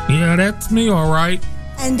Want It. yeah, that's me, all right.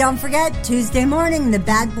 And don't forget, Tuesday morning, the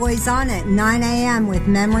Bad Boys on at 9 a.m. with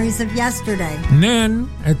Memories of Yesterday. And then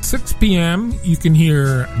at 6 p.m., you can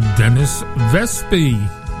hear Dennis Vespi,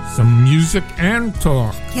 some music and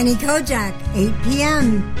talk. Kenny Kojak, 8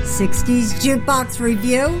 p.m., 60s Jukebox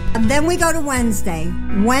Review. And then we go to Wednesday.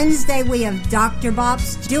 Wednesday, we have Dr.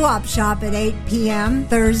 Bop's Doo-Wop Shop at 8 p.m.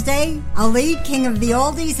 Thursday, Ali, King of the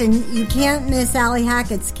Oldies, and you can't miss Allie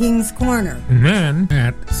Hackett's King's Corner. And then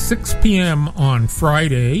at 6 p.m. on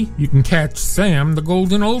Friday, you can catch Sam, the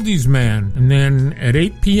Golden Oldies Man. And then at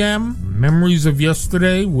 8 p.m., Memories of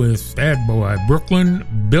Yesterday with Bad Boy Brooklyn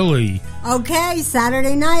Billy. Okay,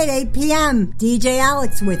 Saturday night, 8 p.m., DJ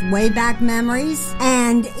Alex with Way Back Memories.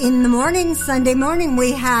 And in the morning, Sunday morning,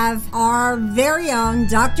 we have our very own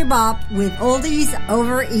Dr. Bop with Oldies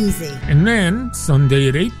Over Easy. And then Sunday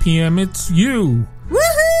at 8 p.m., it's you.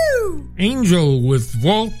 Woohoo! Angel with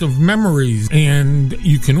Vault of Memories. And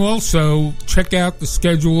you can also check out the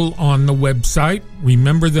schedule on the website,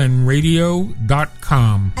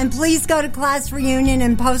 rememberthenradio.com. And please go to class reunion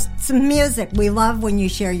and post some music. We love when you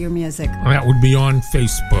share your music. That would be on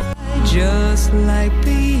Facebook. Just like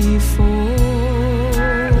before.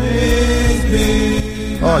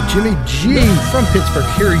 Oh, Jimmy G from Pittsburgh,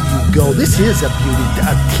 here you go. This is a beauty,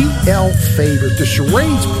 a TL favorite. The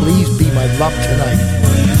Charades, Please Be My Love Tonight.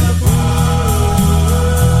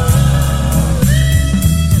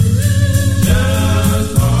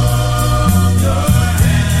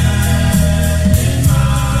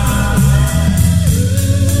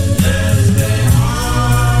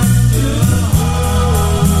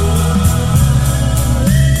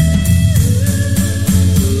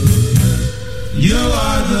 You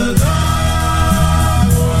are the God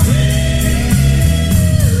for me.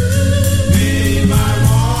 Be my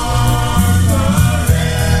warm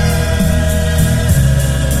forever.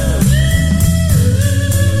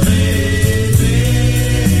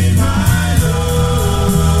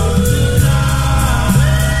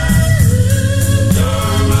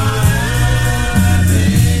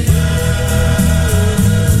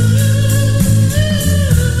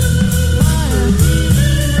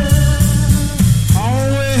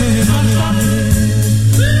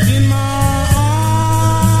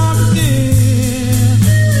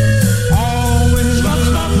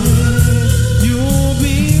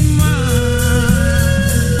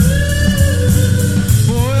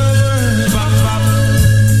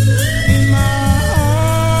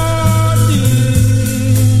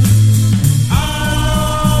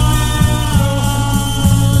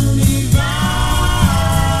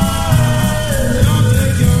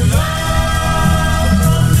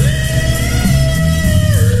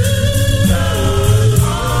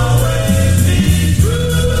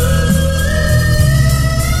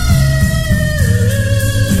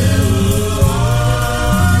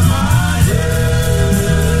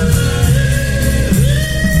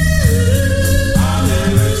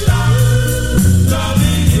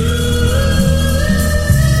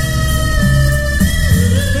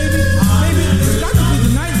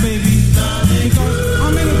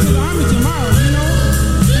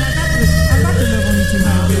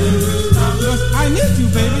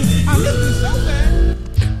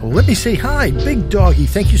 me say hi. Big Doggy,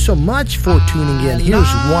 thank you so much for tuning in. Here's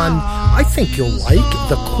one I think you'll like.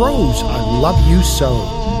 The Crows, I Love You So.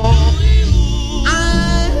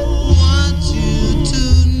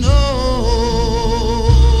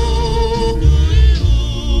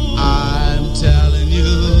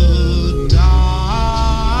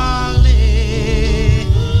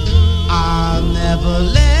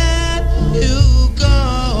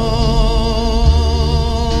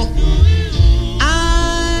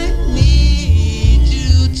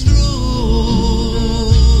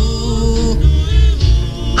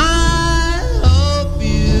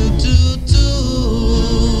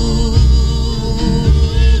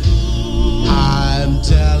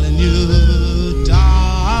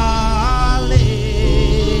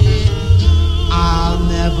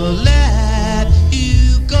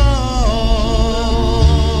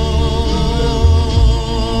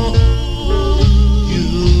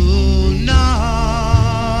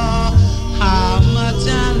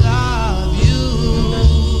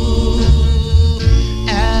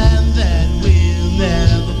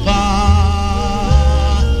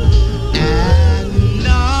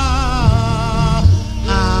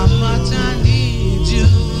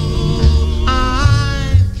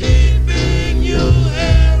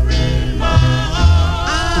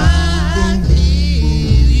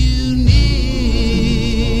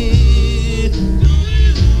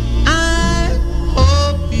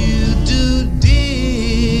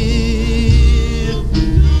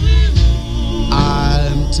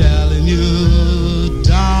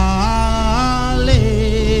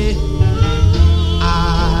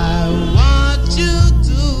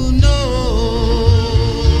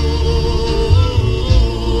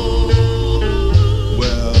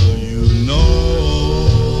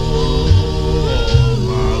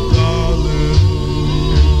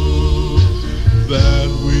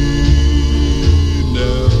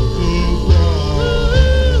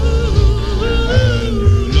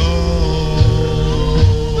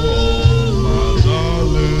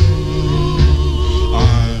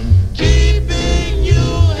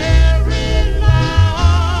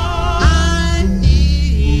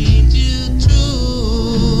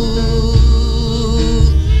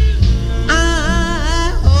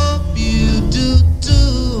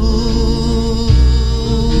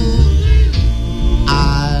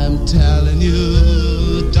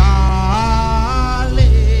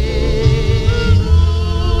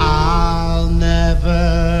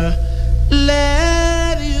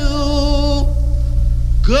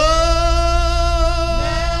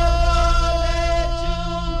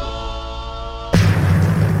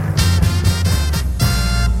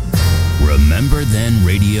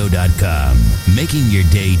 RememberThenRadio.com. Making your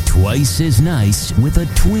day twice as nice with a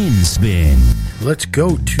twin spin. Let's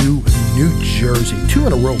go to New Jersey. 2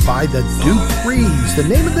 in a row by the Duprees. The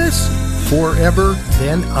name of this? Forever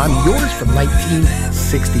Then I'm Yours from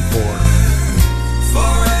 1964.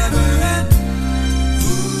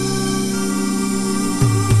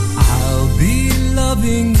 I'll be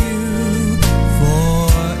loving you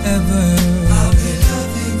forever.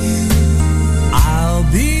 I'll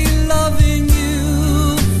be loving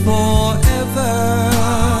you forever.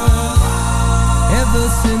 Ever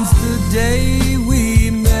since the day we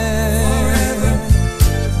met,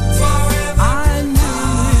 I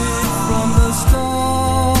knew it from the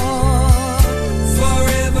start.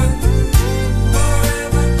 Forever,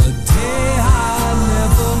 forever. A day I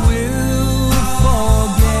never will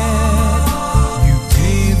forget. You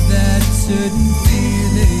gave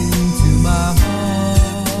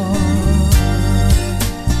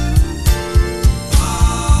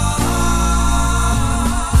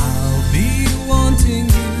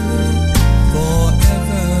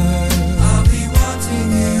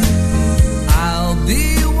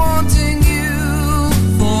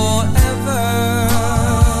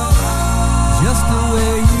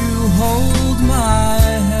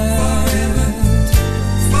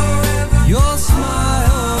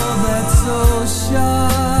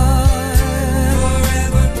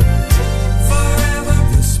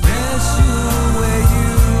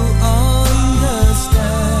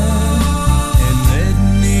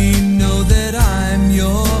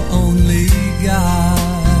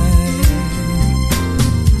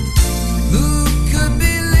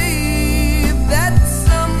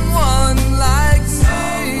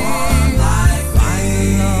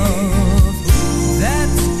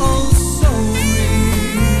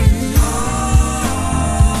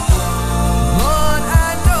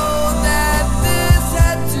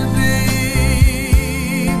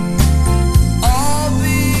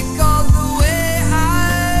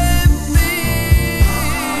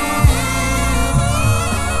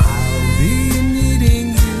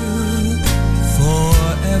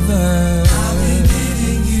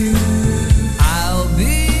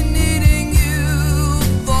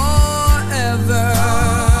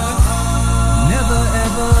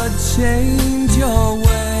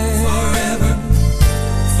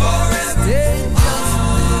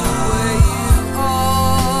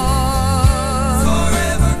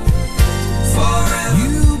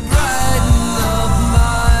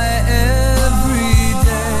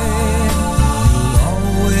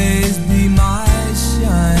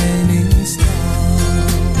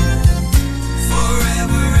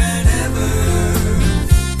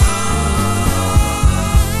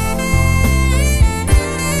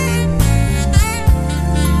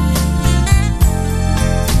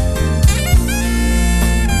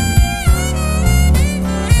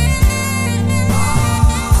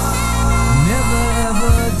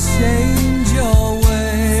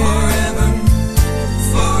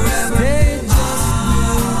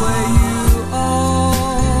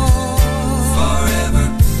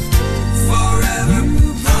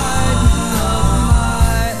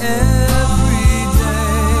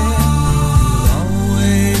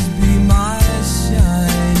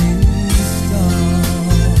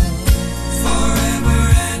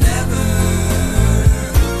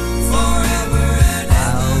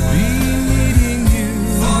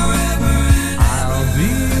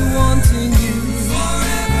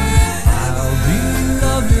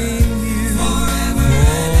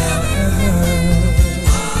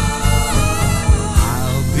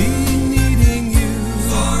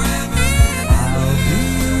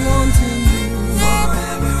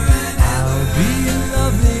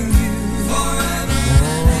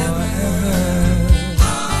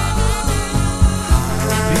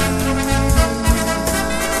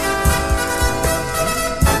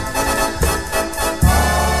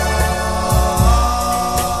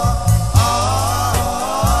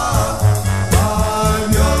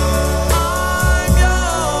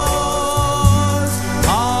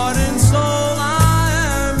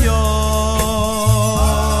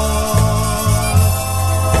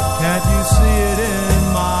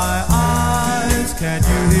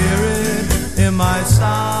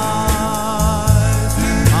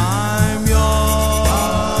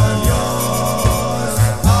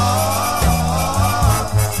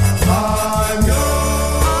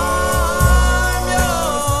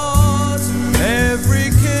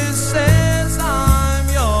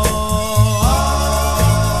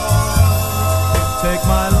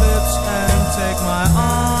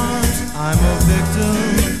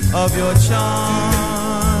of your charms.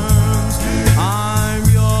 I'm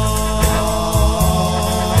yours.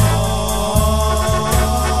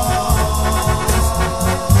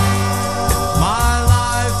 My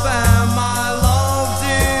life and my love,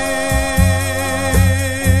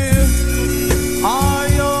 dear, are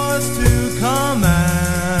yours to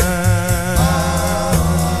command.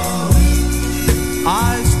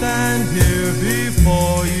 I stand here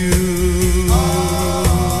before you.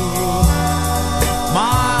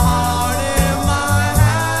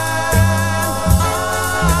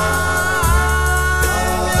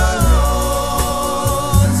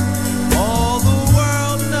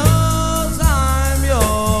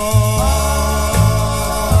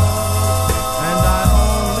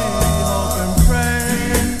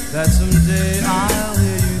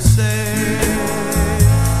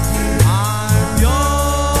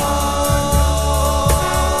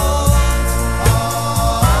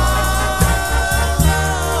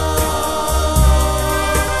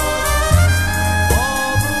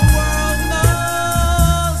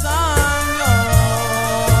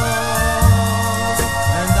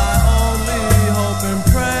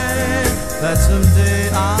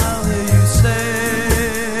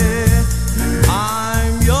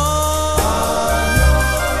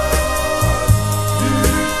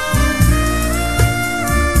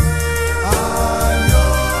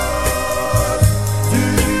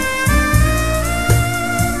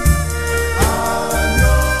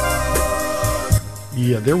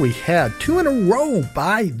 There we had two in a row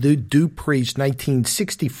by the Duprees,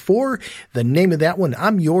 1964. The name of that one,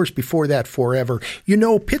 I'm Yours. Before that, Forever. You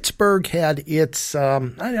know, Pittsburgh had its, I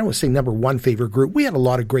don't want to say number one favorite group. We had a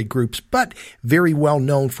lot of great groups, but very well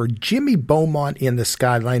known for Jimmy Beaumont and the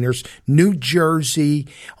Skyliners. New Jersey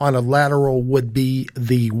on a lateral would be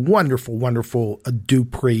the wonderful, wonderful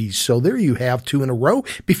Duprees. So there you have two in a row.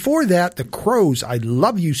 Before that, the Crows, I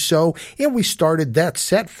Love You So. And we started that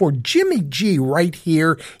set for Jimmy G right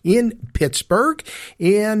here in Pittsburgh.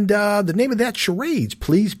 And the name of that, Charades,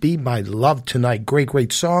 Please Be My Love Tonight. Great,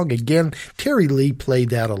 great song. Again, Terry Lee played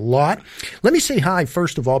that a lot. Let me say hi,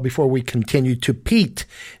 first of all, before we continue, to Pete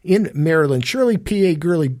in Maryland. Shirley, P.A.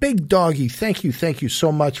 Gurley, Big Doggy, thank you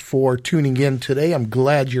so much for tuning in today. I'm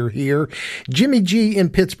glad you're here. Jimmy G in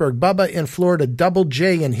Pittsburgh, Bubba in Florida, Double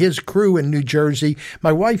J and his crew in New Jersey,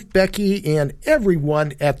 my wife Becky and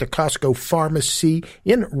everyone at the Costco Pharmacy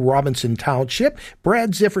in Robinson Township,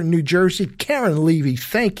 Brad Ziffer, New Jersey, Karen Levy,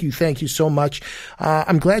 thank you so much.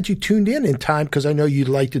 I'm glad you tuned in time because I know you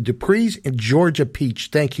like the Duprees, and Georgia Peach,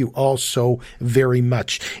 thank you all so very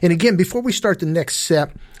much. And again, before we start the next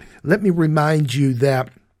set, let me remind you that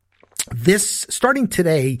this, starting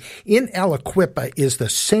today in Aliquippa, is the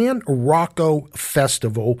San Rocco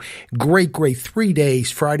Festival. Great 3 days,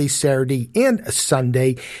 Friday, Saturday, and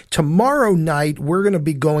Sunday. Tomorrow night, we're going to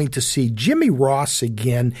be going to see Jimmy Ross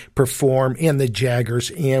again perform in the Jaggers,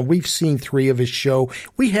 and we've seen 3 of his show.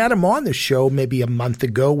 We had him on the show maybe a month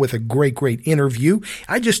ago with a great interview.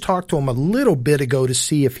 I just talked to him a little bit ago to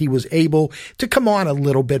see if he was able to come on a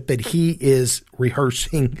little bit, but he is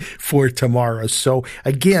rehearsing for tomorrow. So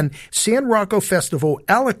again, San Rocco Festival,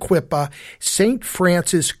 Aliquippa, St.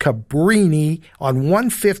 Francis Cabrini on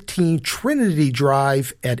 115 Trinity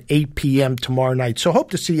Drive at 8 p.m. tomorrow night. So hope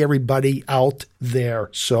to see everybody out there.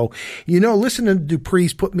 So, listening to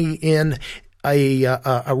Duprees put me in a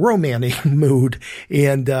romantic mood,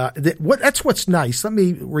 and that's what's nice. Let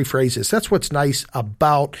me rephrase this. That's what's nice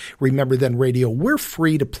about Remember Then Radio. We're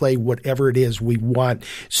free to play whatever it is we want.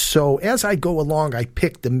 So as I go along, I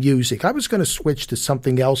pick the music. I was going to switch to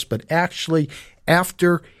something else, but actually,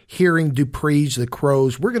 after hearing Duprees, the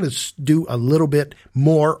Crows, we're going to do a little bit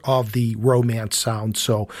more of the romance sound.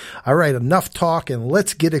 So, all right, enough talk, and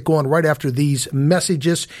let's get it going right after these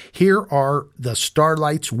messages. Here are the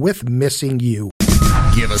Starlights with Missing You.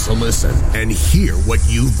 Give us a listen and hear what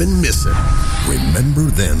you've been missing. Remember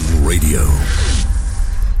Then Radio.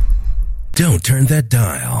 Don't turn that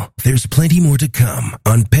dial. There's plenty more to come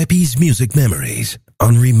on Pepe's Music Memories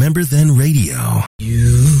on Remember Then Radio.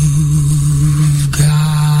 You've got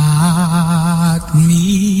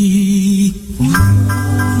me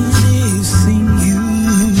missing you,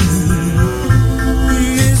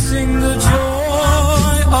 missing the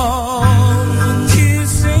joy of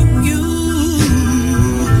kissing you.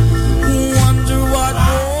 Wonder what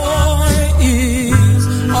boy is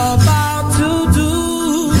about to do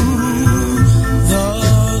the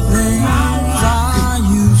things I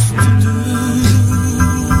used to do.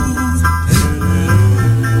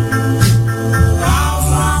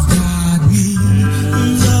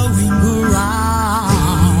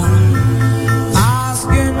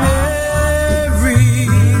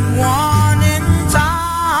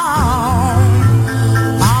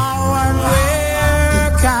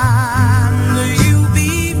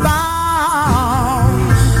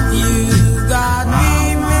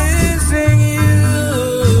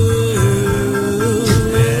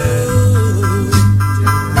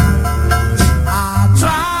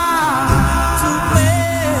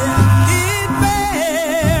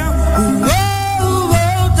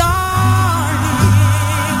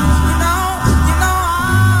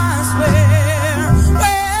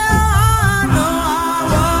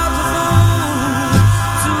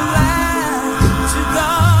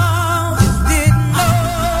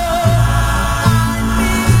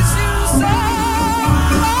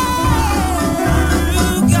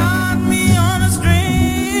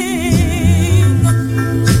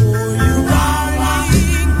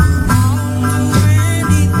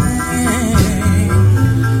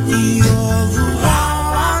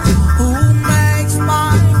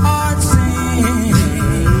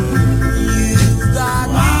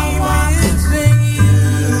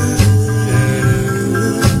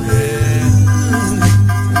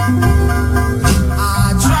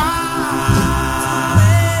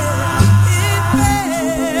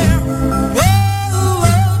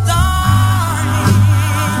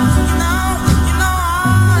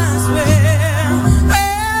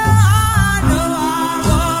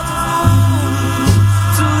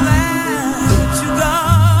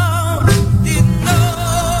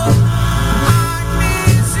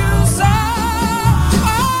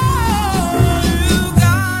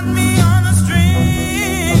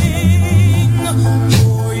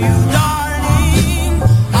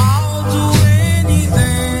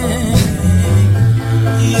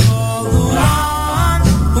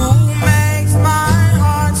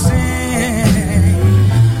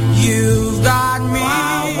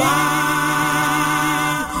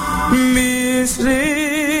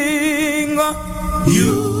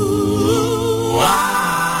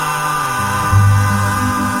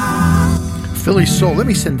 Philly Soul. Let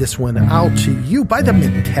me send this one out to you by the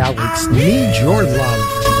Metallics. Need Your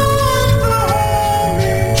Love.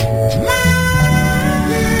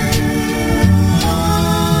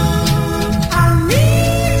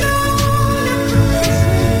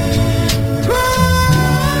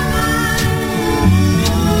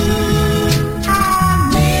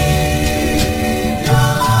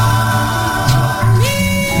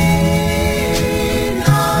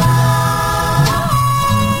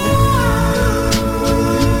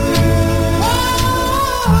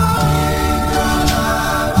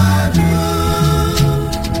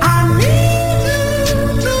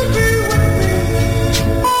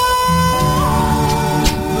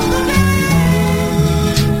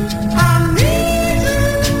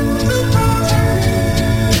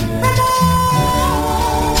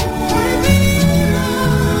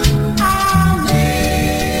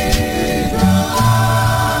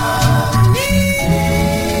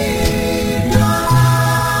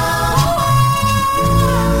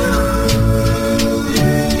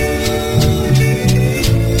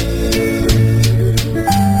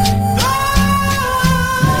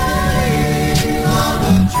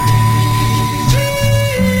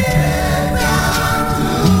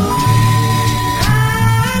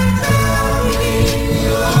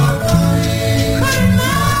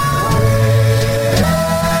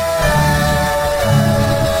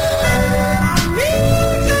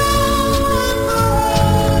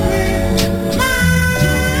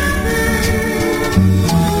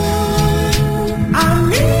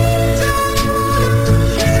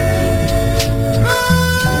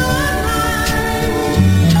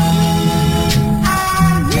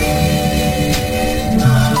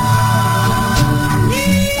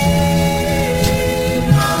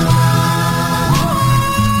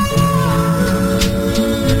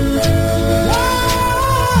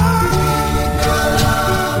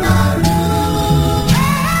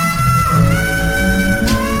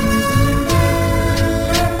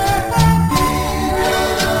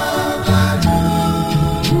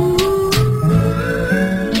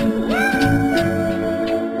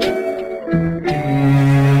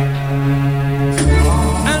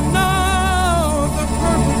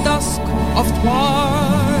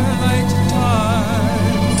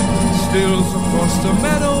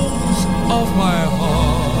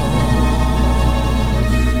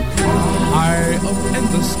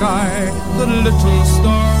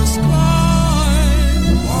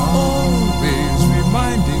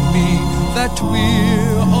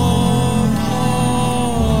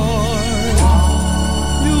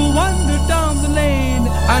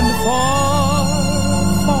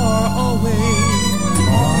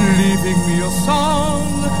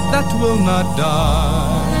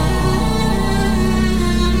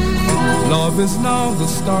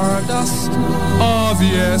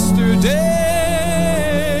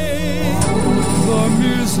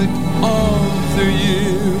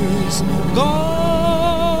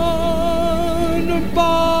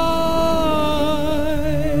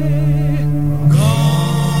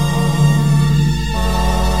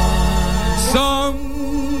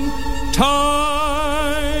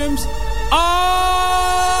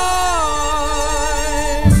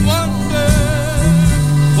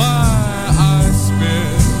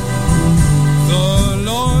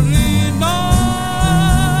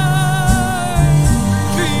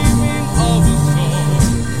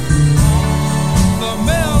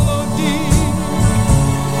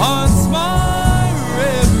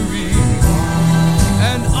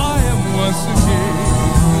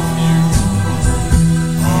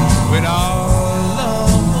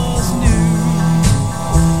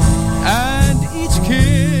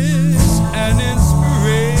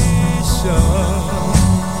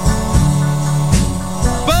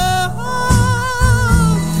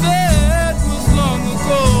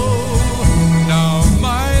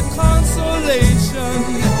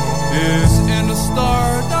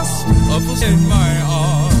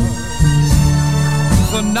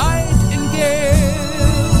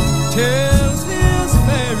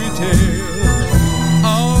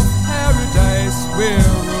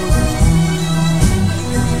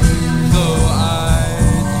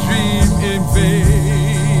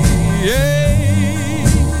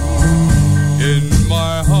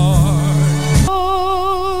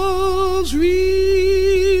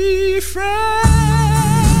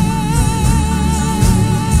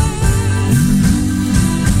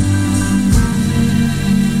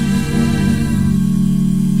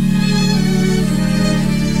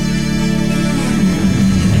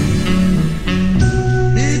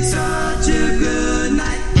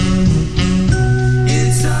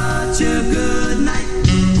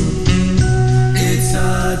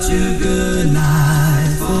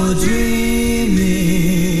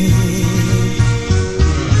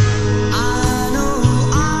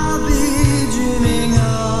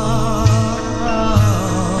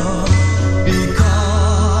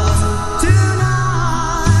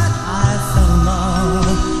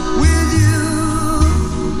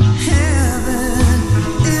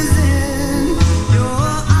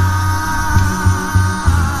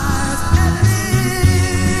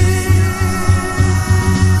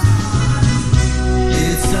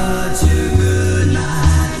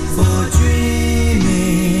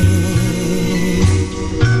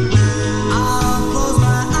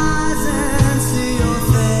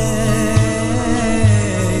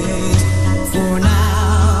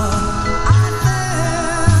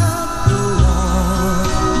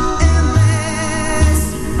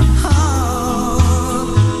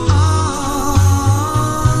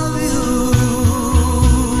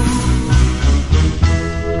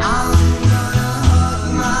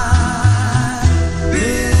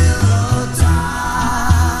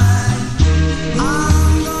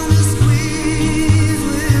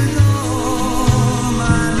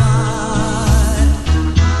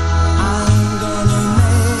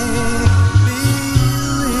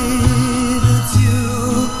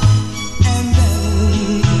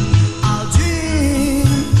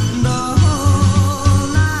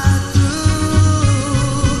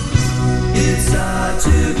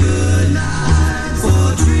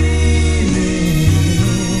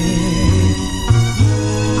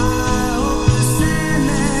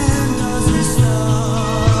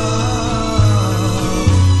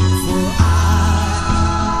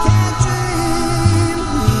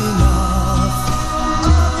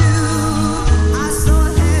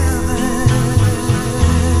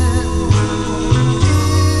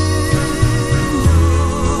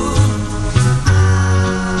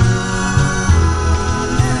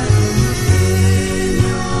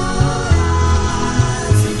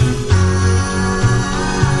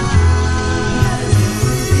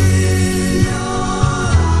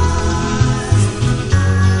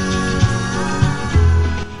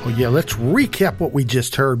 let's recap what we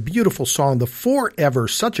just heard. Beautiful song, The Forever,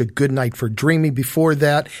 Such a Good Night for Dreaming. Before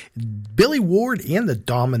that, Billy Ward and the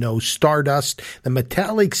Dominoes, Stardust, the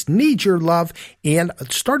Metallics, Need Your Love, and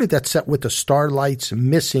started that set with the Starlights,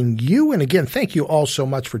 Missing You. And again, thank you all so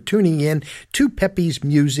much for tuning in to Pepe's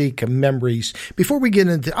Music Memories. Before we get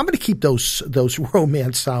into, I'm going to keep those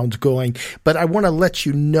romance sounds going, but I want to let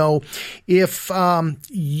you know if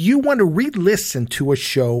you want to re-listen to a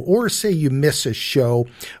show or say you miss a show,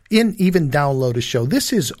 and even download a show,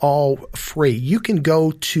 this is all free. You can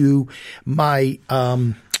go to my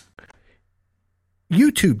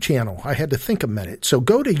YouTube channel. I had to think a minute. So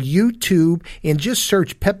go to YouTube and just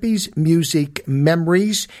search Pepe's Music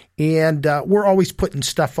Memories, and we're always putting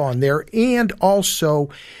stuff on there. And also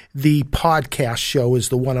the podcast show is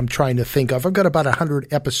the one I'm trying to think of. I've got about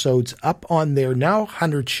 100 episodes up on there now,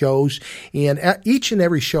 100 shows, and at each and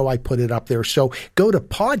every show I put it up there. So go to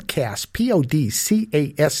podcast,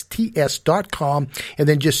 podcasts.com, and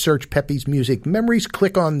then just search Pepe's Music Memories.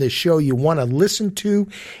 Click on the show you want to listen to,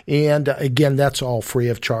 and again, that's all free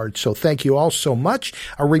of charge. So thank you all so much.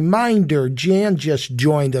 A reminder, Jan just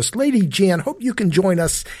joined us. Lady Jan, hope you can join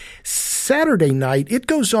us Saturday night. It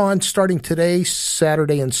goes on starting today,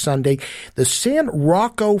 Saturday and Sunday, the San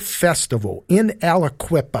Rocco Festival in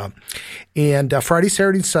Aliquippa. And Friday,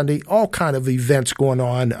 Saturday, and Sunday, all kind of events going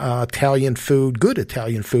on. Italian food, good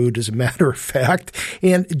Italian food, as a matter of fact.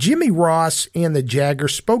 And Jimmy Ross and the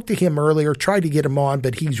Jaggers, spoke to him earlier, tried to get him on,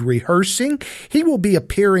 but he's rehearsing. He will be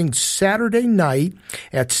appearing Saturday night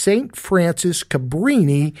at St. Francis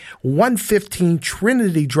Cabrini, 115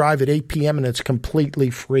 Trinity Drive at 8 p.m., and it's completely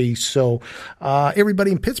free. So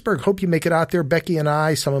everybody in Pittsburgh, hope you make it out there. Becky and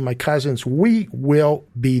I, some of my cousins, we will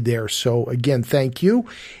be there. So again, thank you.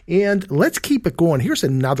 And let's keep it going. Here's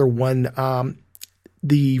another one,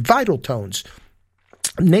 the Vital Tones.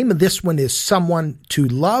 Name of this one is Someone to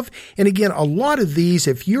Love. And again, a lot of these,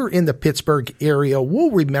 if you're in the Pittsburgh area,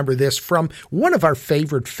 will remember this from one of our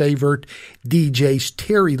favorite DJs,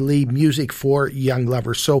 Terry Lee, Music for Young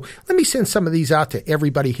Lovers. So let me send some of these out to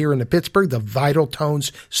everybody here in the Pittsburgh, the Vital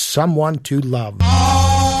Tones, Someone to Love.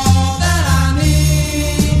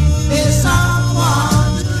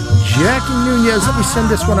 Jackie Nunez, let me send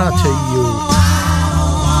this one out to you.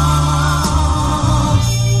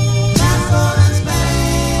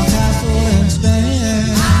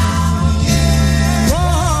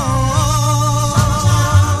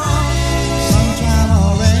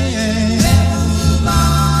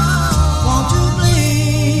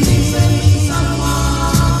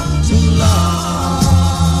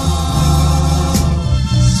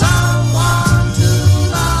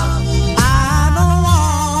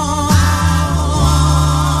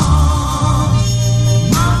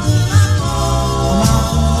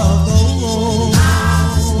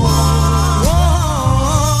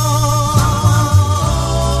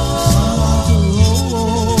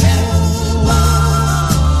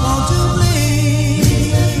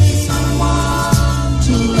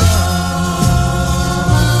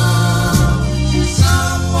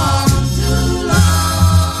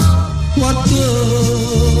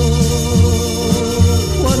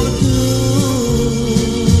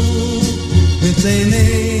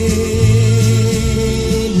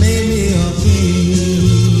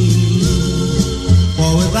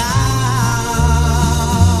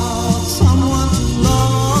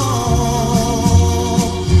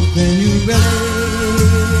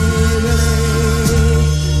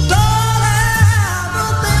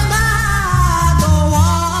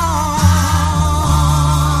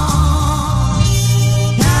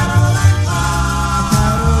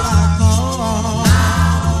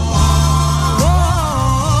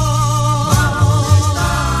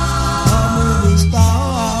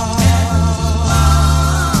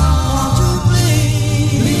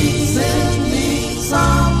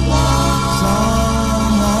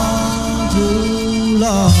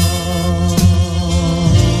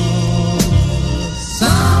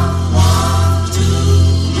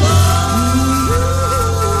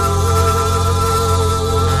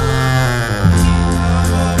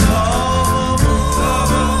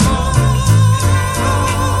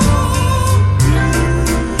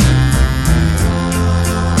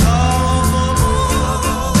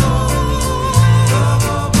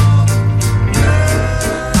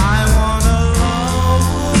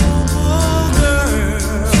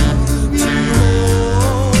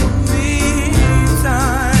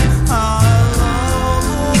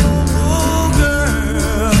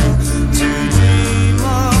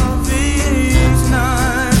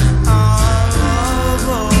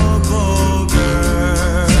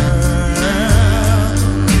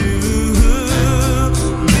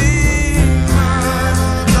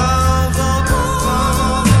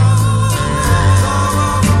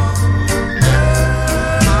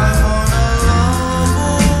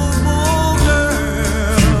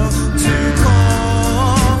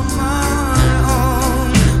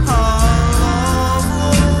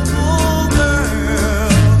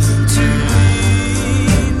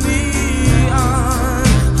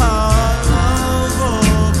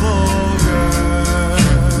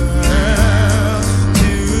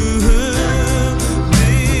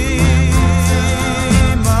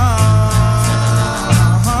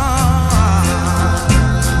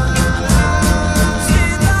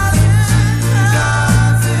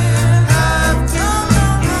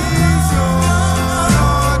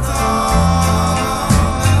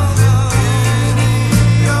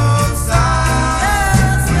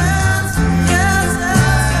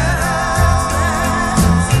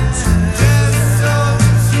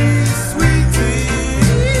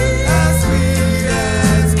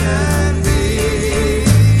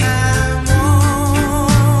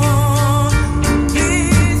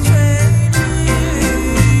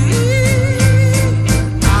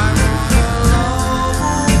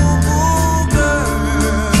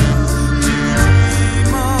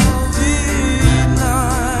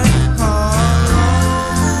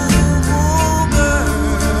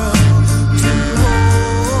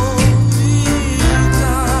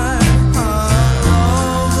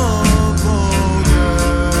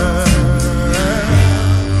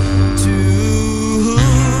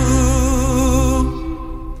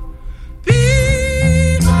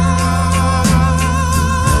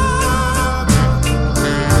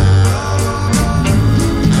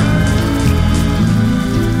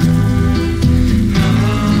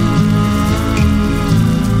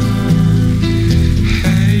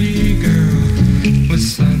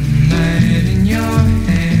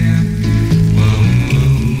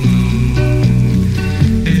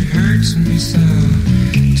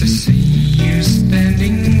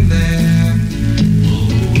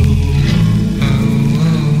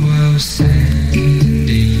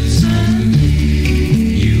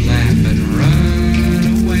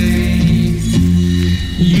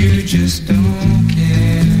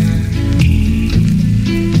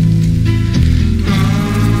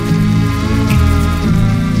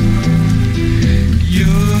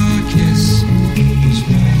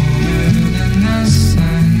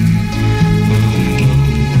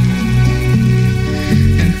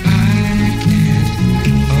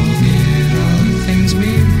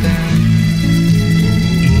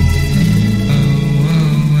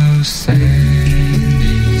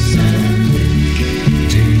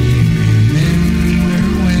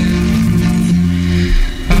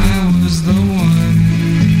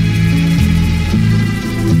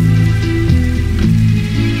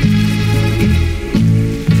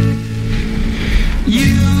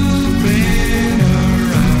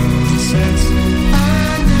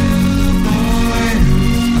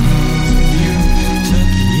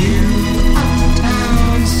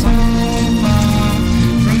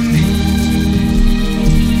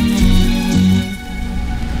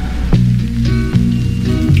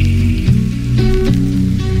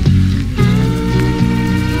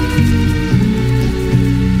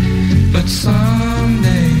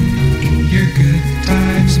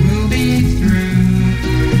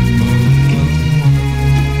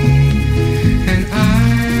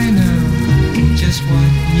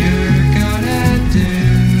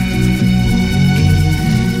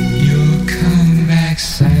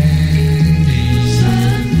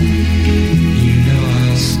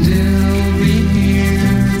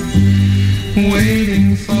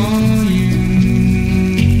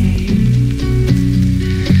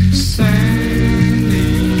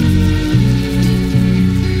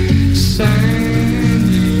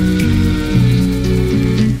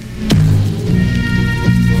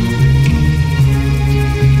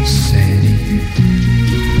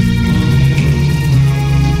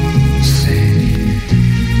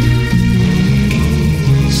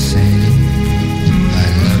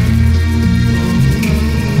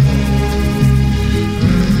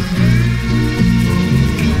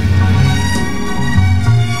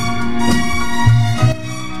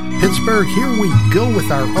 Pittsburgh. Here we go with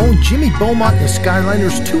our own Jimmy Beaumont and the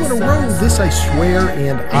Skyliners, 2 in a row. This I Swear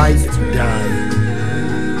and I'd Die.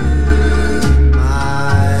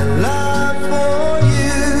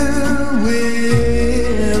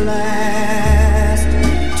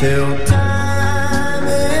 Till time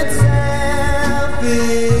itself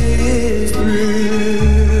is through.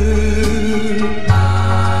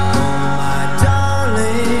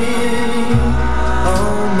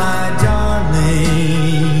 Oh my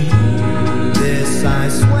darling, this I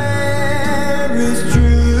swear is true.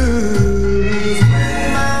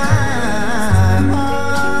 My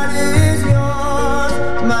heart is yours,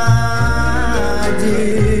 my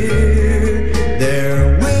dear.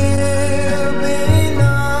 There will be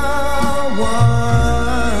no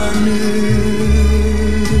one new.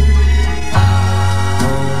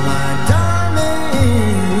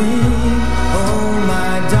 Oh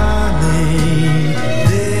my darling,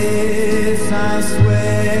 this I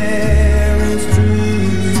swear is true.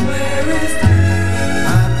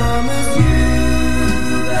 I promise you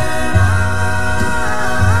that I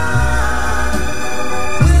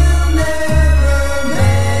will never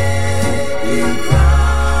make you cry.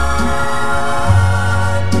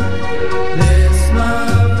 This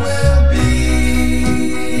love will be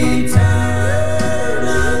eternally.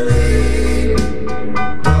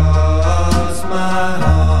 Cross my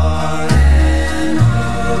heart and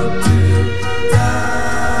hope to die.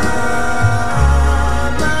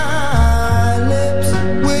 My lips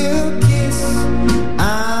will kiss.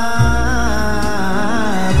 I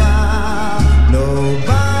vow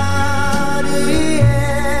nobody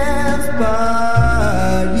else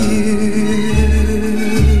but you.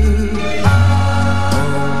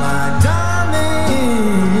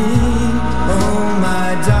 Oh my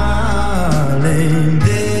darling,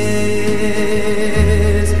 this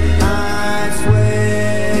I swear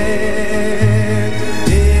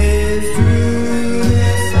is true.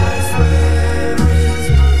 This I swear is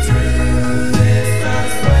true. This I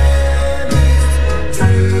swear is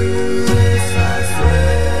true. This I swear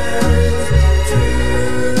is true.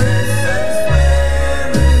 This I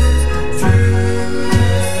swear is true.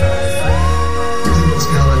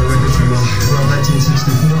 Skyline record from around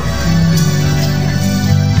 1964.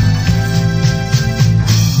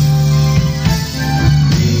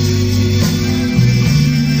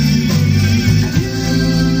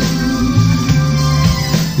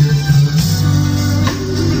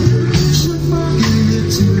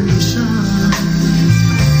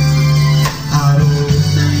 I don't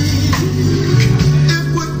think it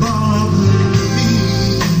would bother me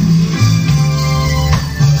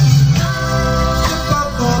if I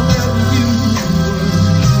thought that you were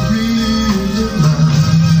really mine.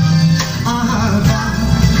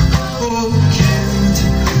 Oh, can't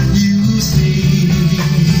you see?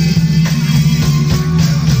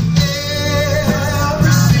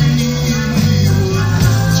 Every sea would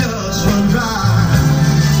just run dry.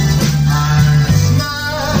 I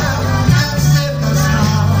smile and say that's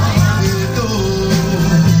how it goes.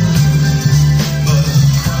 But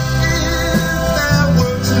if there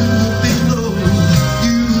were to be no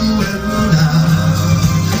you and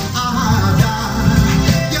I'd die.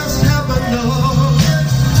 Yes, heaven knows.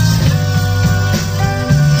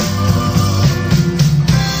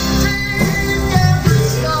 Take every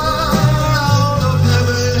star out of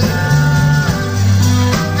heaven,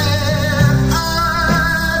 and I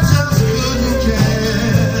just couldn't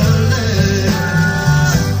care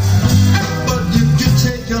less. But you could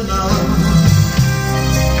take your love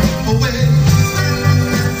away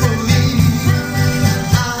from me.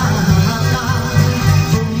 I die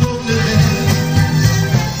from loneliness.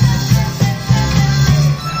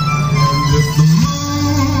 And if the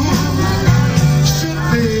moon should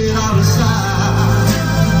fade out of sight,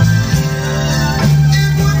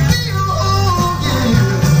 it would be a whole year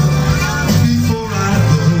before I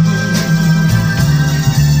go.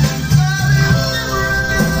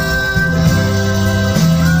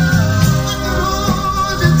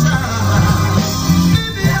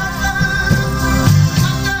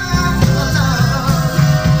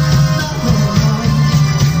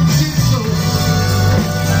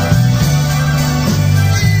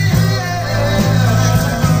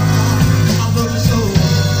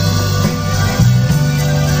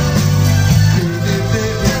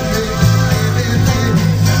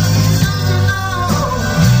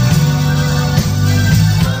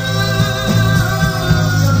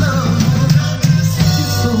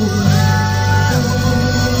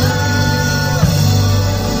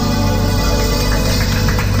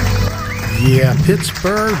 Yeah,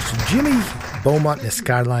 Pittsburgh's Jimmy Beaumont and the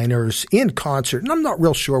Skyliners in concert, and I'm not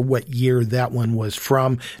real sure what year that one was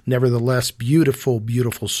from. Nevertheless, beautiful,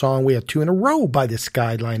 beautiful song. We had two in a row by the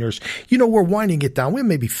Skyliners. You know, we're winding it down. We have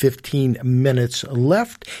maybe 15 minutes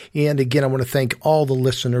left, and again, I want to thank all the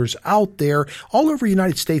listeners out there, all over the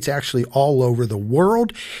United States, actually all over the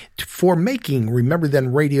world, for making Remember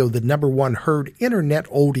Then Radio the #1 heard internet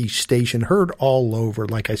oldies station, heard all over,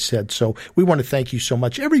 like I said. So we want to thank you so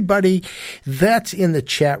much. Everybody that's in the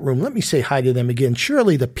chat room, let me say hi to them again.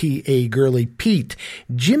 Shirley the P.A. Girly, Pete,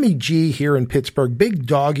 Jimmy G here in Pittsburgh, Big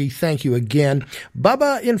Doggy, thank you again.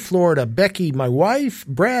 Bubba in Florida, Becky, my wife,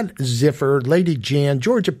 Brad Ziffer, Lady Jan,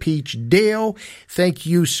 Georgia Peach, Dale, thank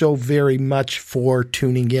you so very much for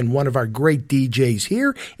tuning in. One of our great DJs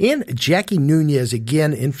here, and Jackie Nunez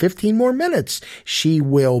again in 15 more minutes. She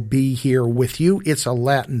will be here with you. It's a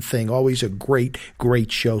Latin thing, always a great,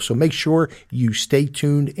 great show. So make sure you stay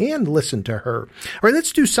tuned and listen to her. All right,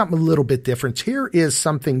 let's do something a little bit different. Here is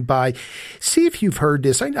something by, see if you've heard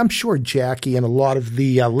this. I'm sure Jackie and a lot of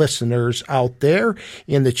the listeners out there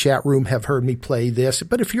in the chat room have heard me play this,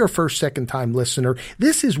 but if you're a first, second time listener,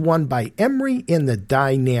 this is one by Emery and the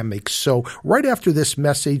Dynamics. So right after this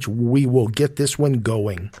message, we will get this one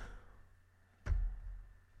going.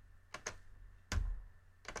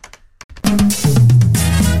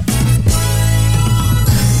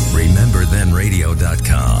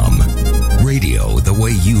 RememberThenRadio.com. Radio the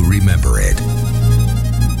way you remember it.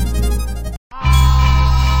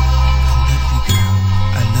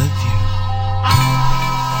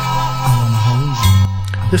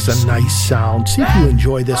 This is a nice sound. See if you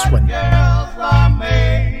enjoy this one.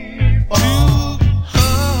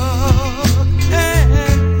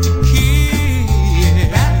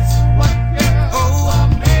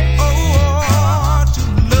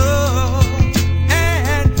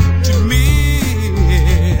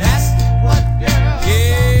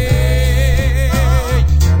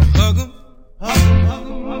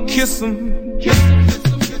 Kiss 'em,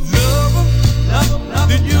 love 'em,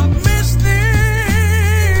 did you miss them?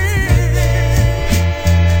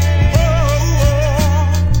 Oh,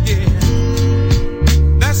 yeah,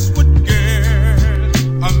 that's what girls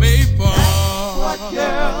are made for. That's what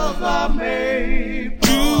girls are made for.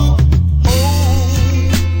 To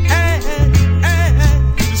hold and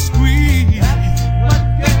to squeeze. That's what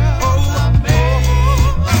girls are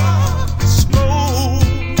made for. Slow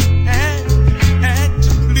and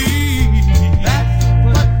to please. That's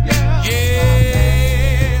what girls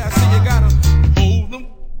yeah, I say you gotta hold them,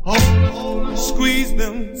 squeeze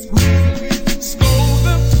them, scold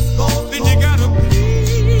them, then you gotta please.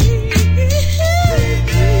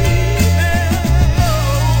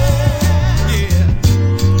 Yeah,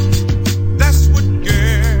 that's what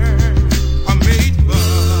girls are made for.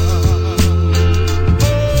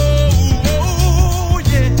 Oh,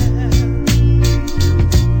 yeah.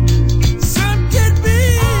 Some can be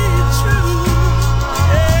true,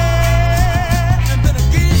 yeah, and then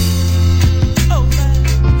again, oh man,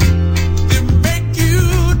 they make you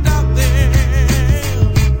doubt them.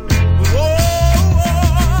 Oh,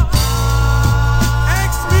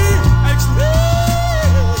 ask me, and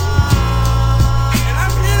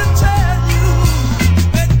I'm here to tell you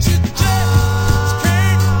that you just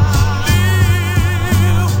can't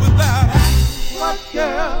live without. That's what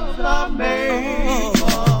girls are made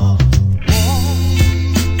for.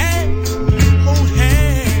 And hold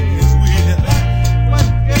hands with. That's what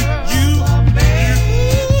girls are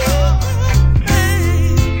made for.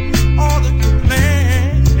 All of your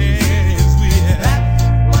plans with. That's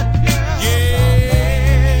what girls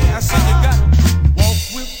yeah, I said you gotta walk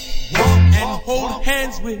with, and hold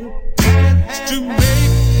hands with, to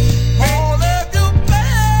make all of your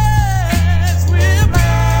plans with.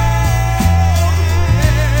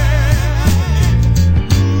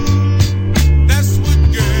 That's what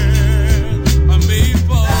girls are made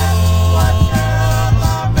for. That's what girls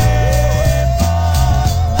are made for.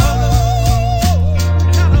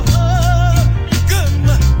 Gotta hug, good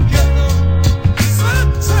luck, kiss 'em.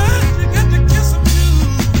 Sometimes you got to kiss 'em too.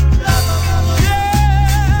 Love 'em,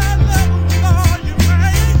 yeah, love 'em with all your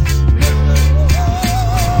might.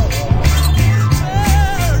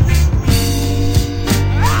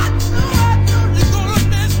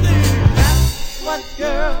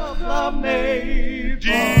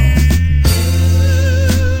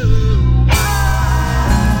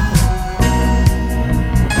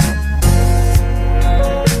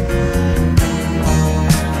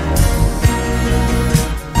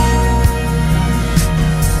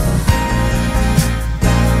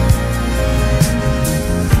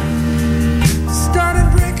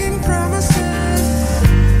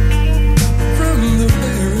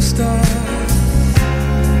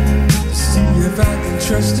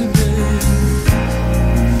 trusted babe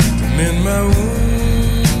to mend my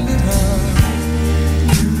wounded heart.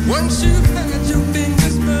 Once you've had your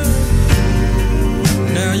fingers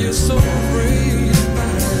burned, now you're so afraid to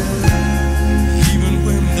find. Even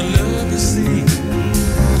when the love you see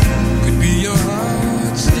could be your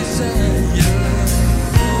heart's desire.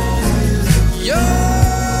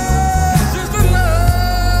 Yours is the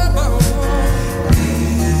love I want,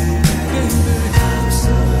 baby.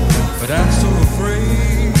 But I'm so afraid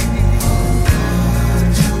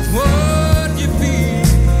what you feel.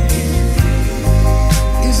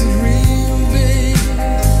 Is it real, baby?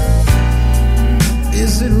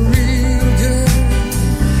 Is it real, girl?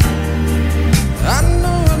 I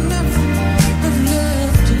know I never have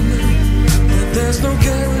loved you, but there's no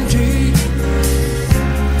guarantee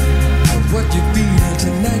of what you feel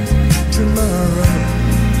tonight, tomorrow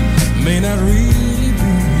may not really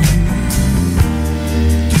be.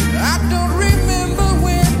 I don't remember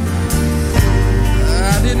when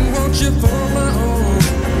I didn't want you for my own.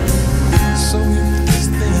 So if this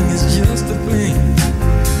thing is just a fling,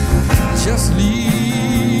 just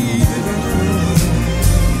leave it alone.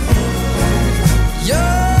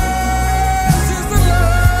 Yours is the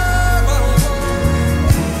love I want,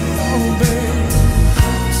 oh babe.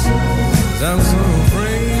 I'm so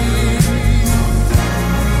afraid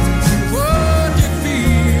what you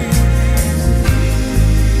feel.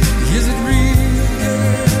 Is it real,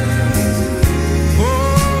 girl?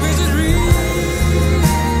 Oh, is it real?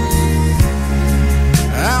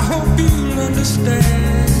 I hope you'll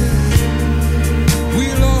understand.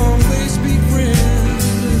 We'll always be friends.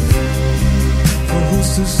 For who's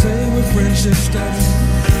to say when friendship starts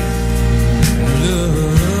and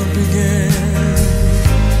love began?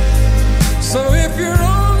 So if you're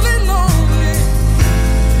only lonely,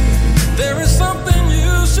 there is something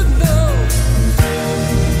you should know.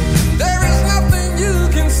 There is nothing you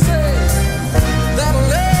can say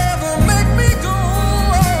that'll ever make me go.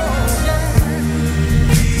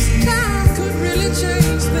 Time could really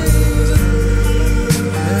change things,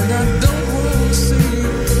 and I don't want to see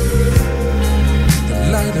the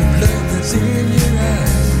light of love that's in your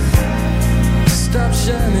eyes stop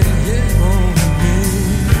shining here on me.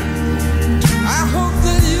 I hope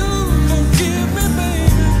that you forgive me,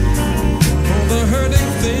 baby, for the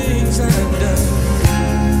hurting things I've done.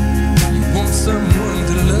 You want someone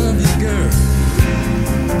to love you, girl?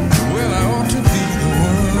 Well, I ought to be the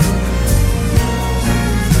one.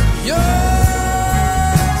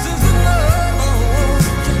 Yours is the love I want.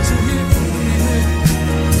 Can't you hear me?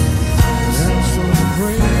 I'm so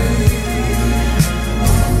afraid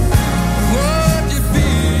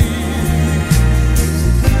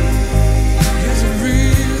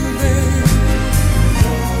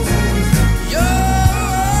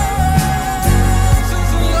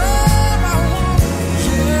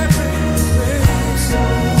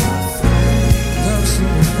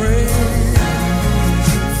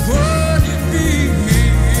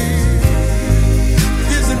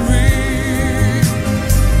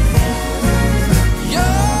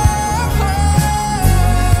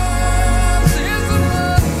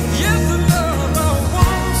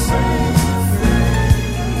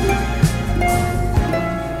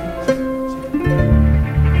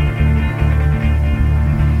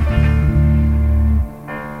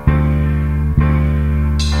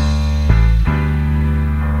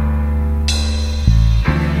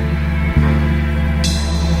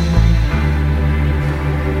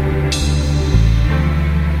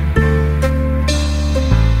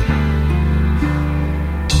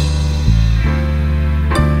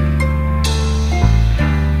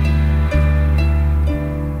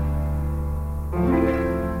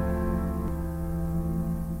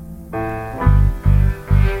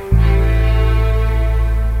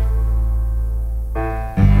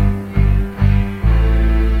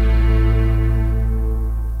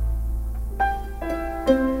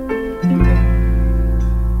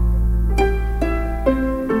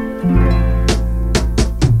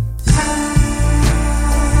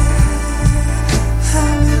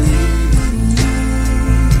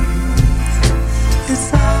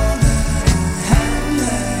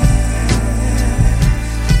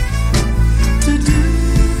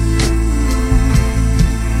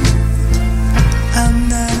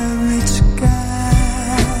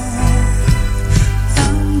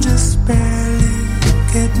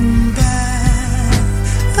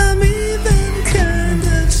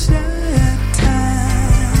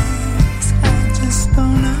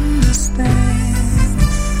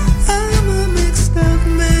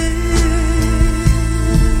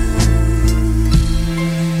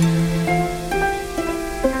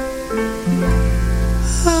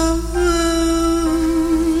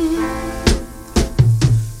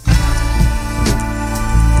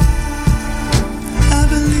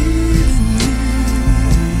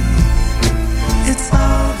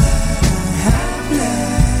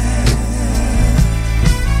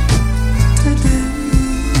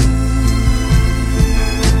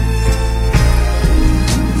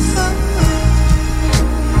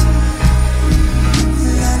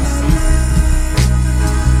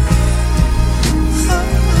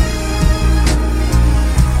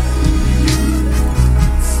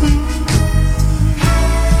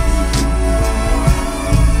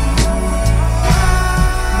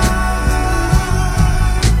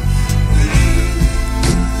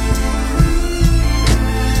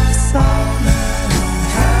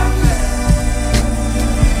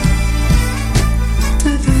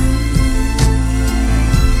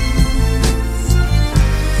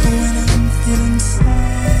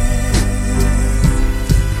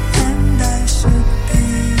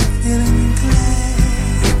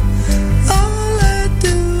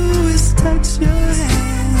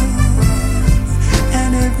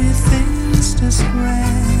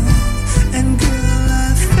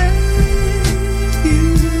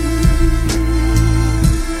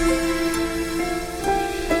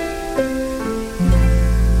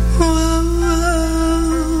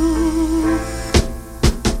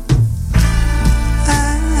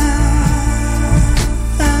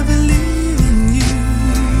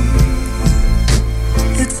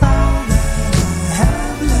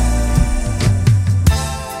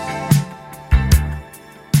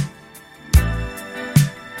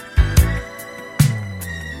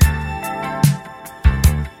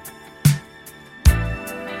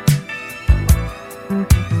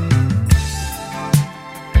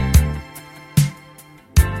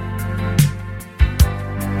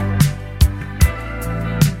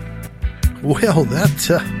Well,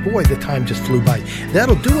 boy, the time just flew by.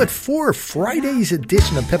 That'll do it for Friday's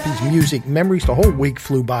edition of Pepe's Music Memories. The whole week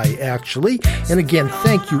flew by, actually. And again,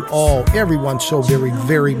 thank you all, everyone, so very,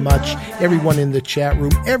 very much. Everyone in the chat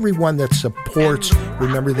room, everyone that supports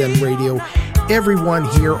Remember Then Radio, everyone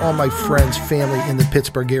here, all my friends, family in the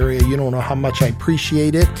Pittsburgh area. You don't know how much I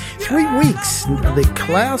appreciate it. 3 weeks, the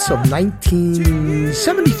class of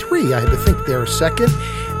 1973, I had to think there a second.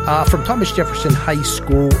 From Thomas Jefferson High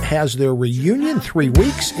School has their reunion, 3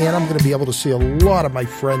 weeks, and I'm going to be able to see a lot of my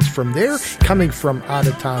friends from there coming from out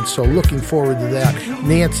of town, so looking forward to that.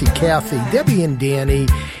 Nancy, Kathy, Debbie, and Danny,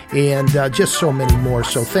 and just so many more.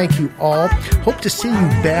 So thank you all. Hope to see you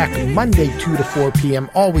back Monday 2 to 4 p.m.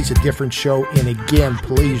 Always a different show, and again,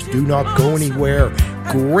 please do not go anywhere.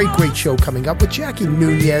 Great show coming up with Jackie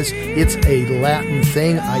Nunez. It's a Latin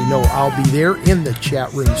thing. I know I'll be there in the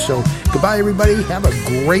chat room. So goodbye, everybody. Have a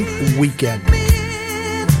great weekend.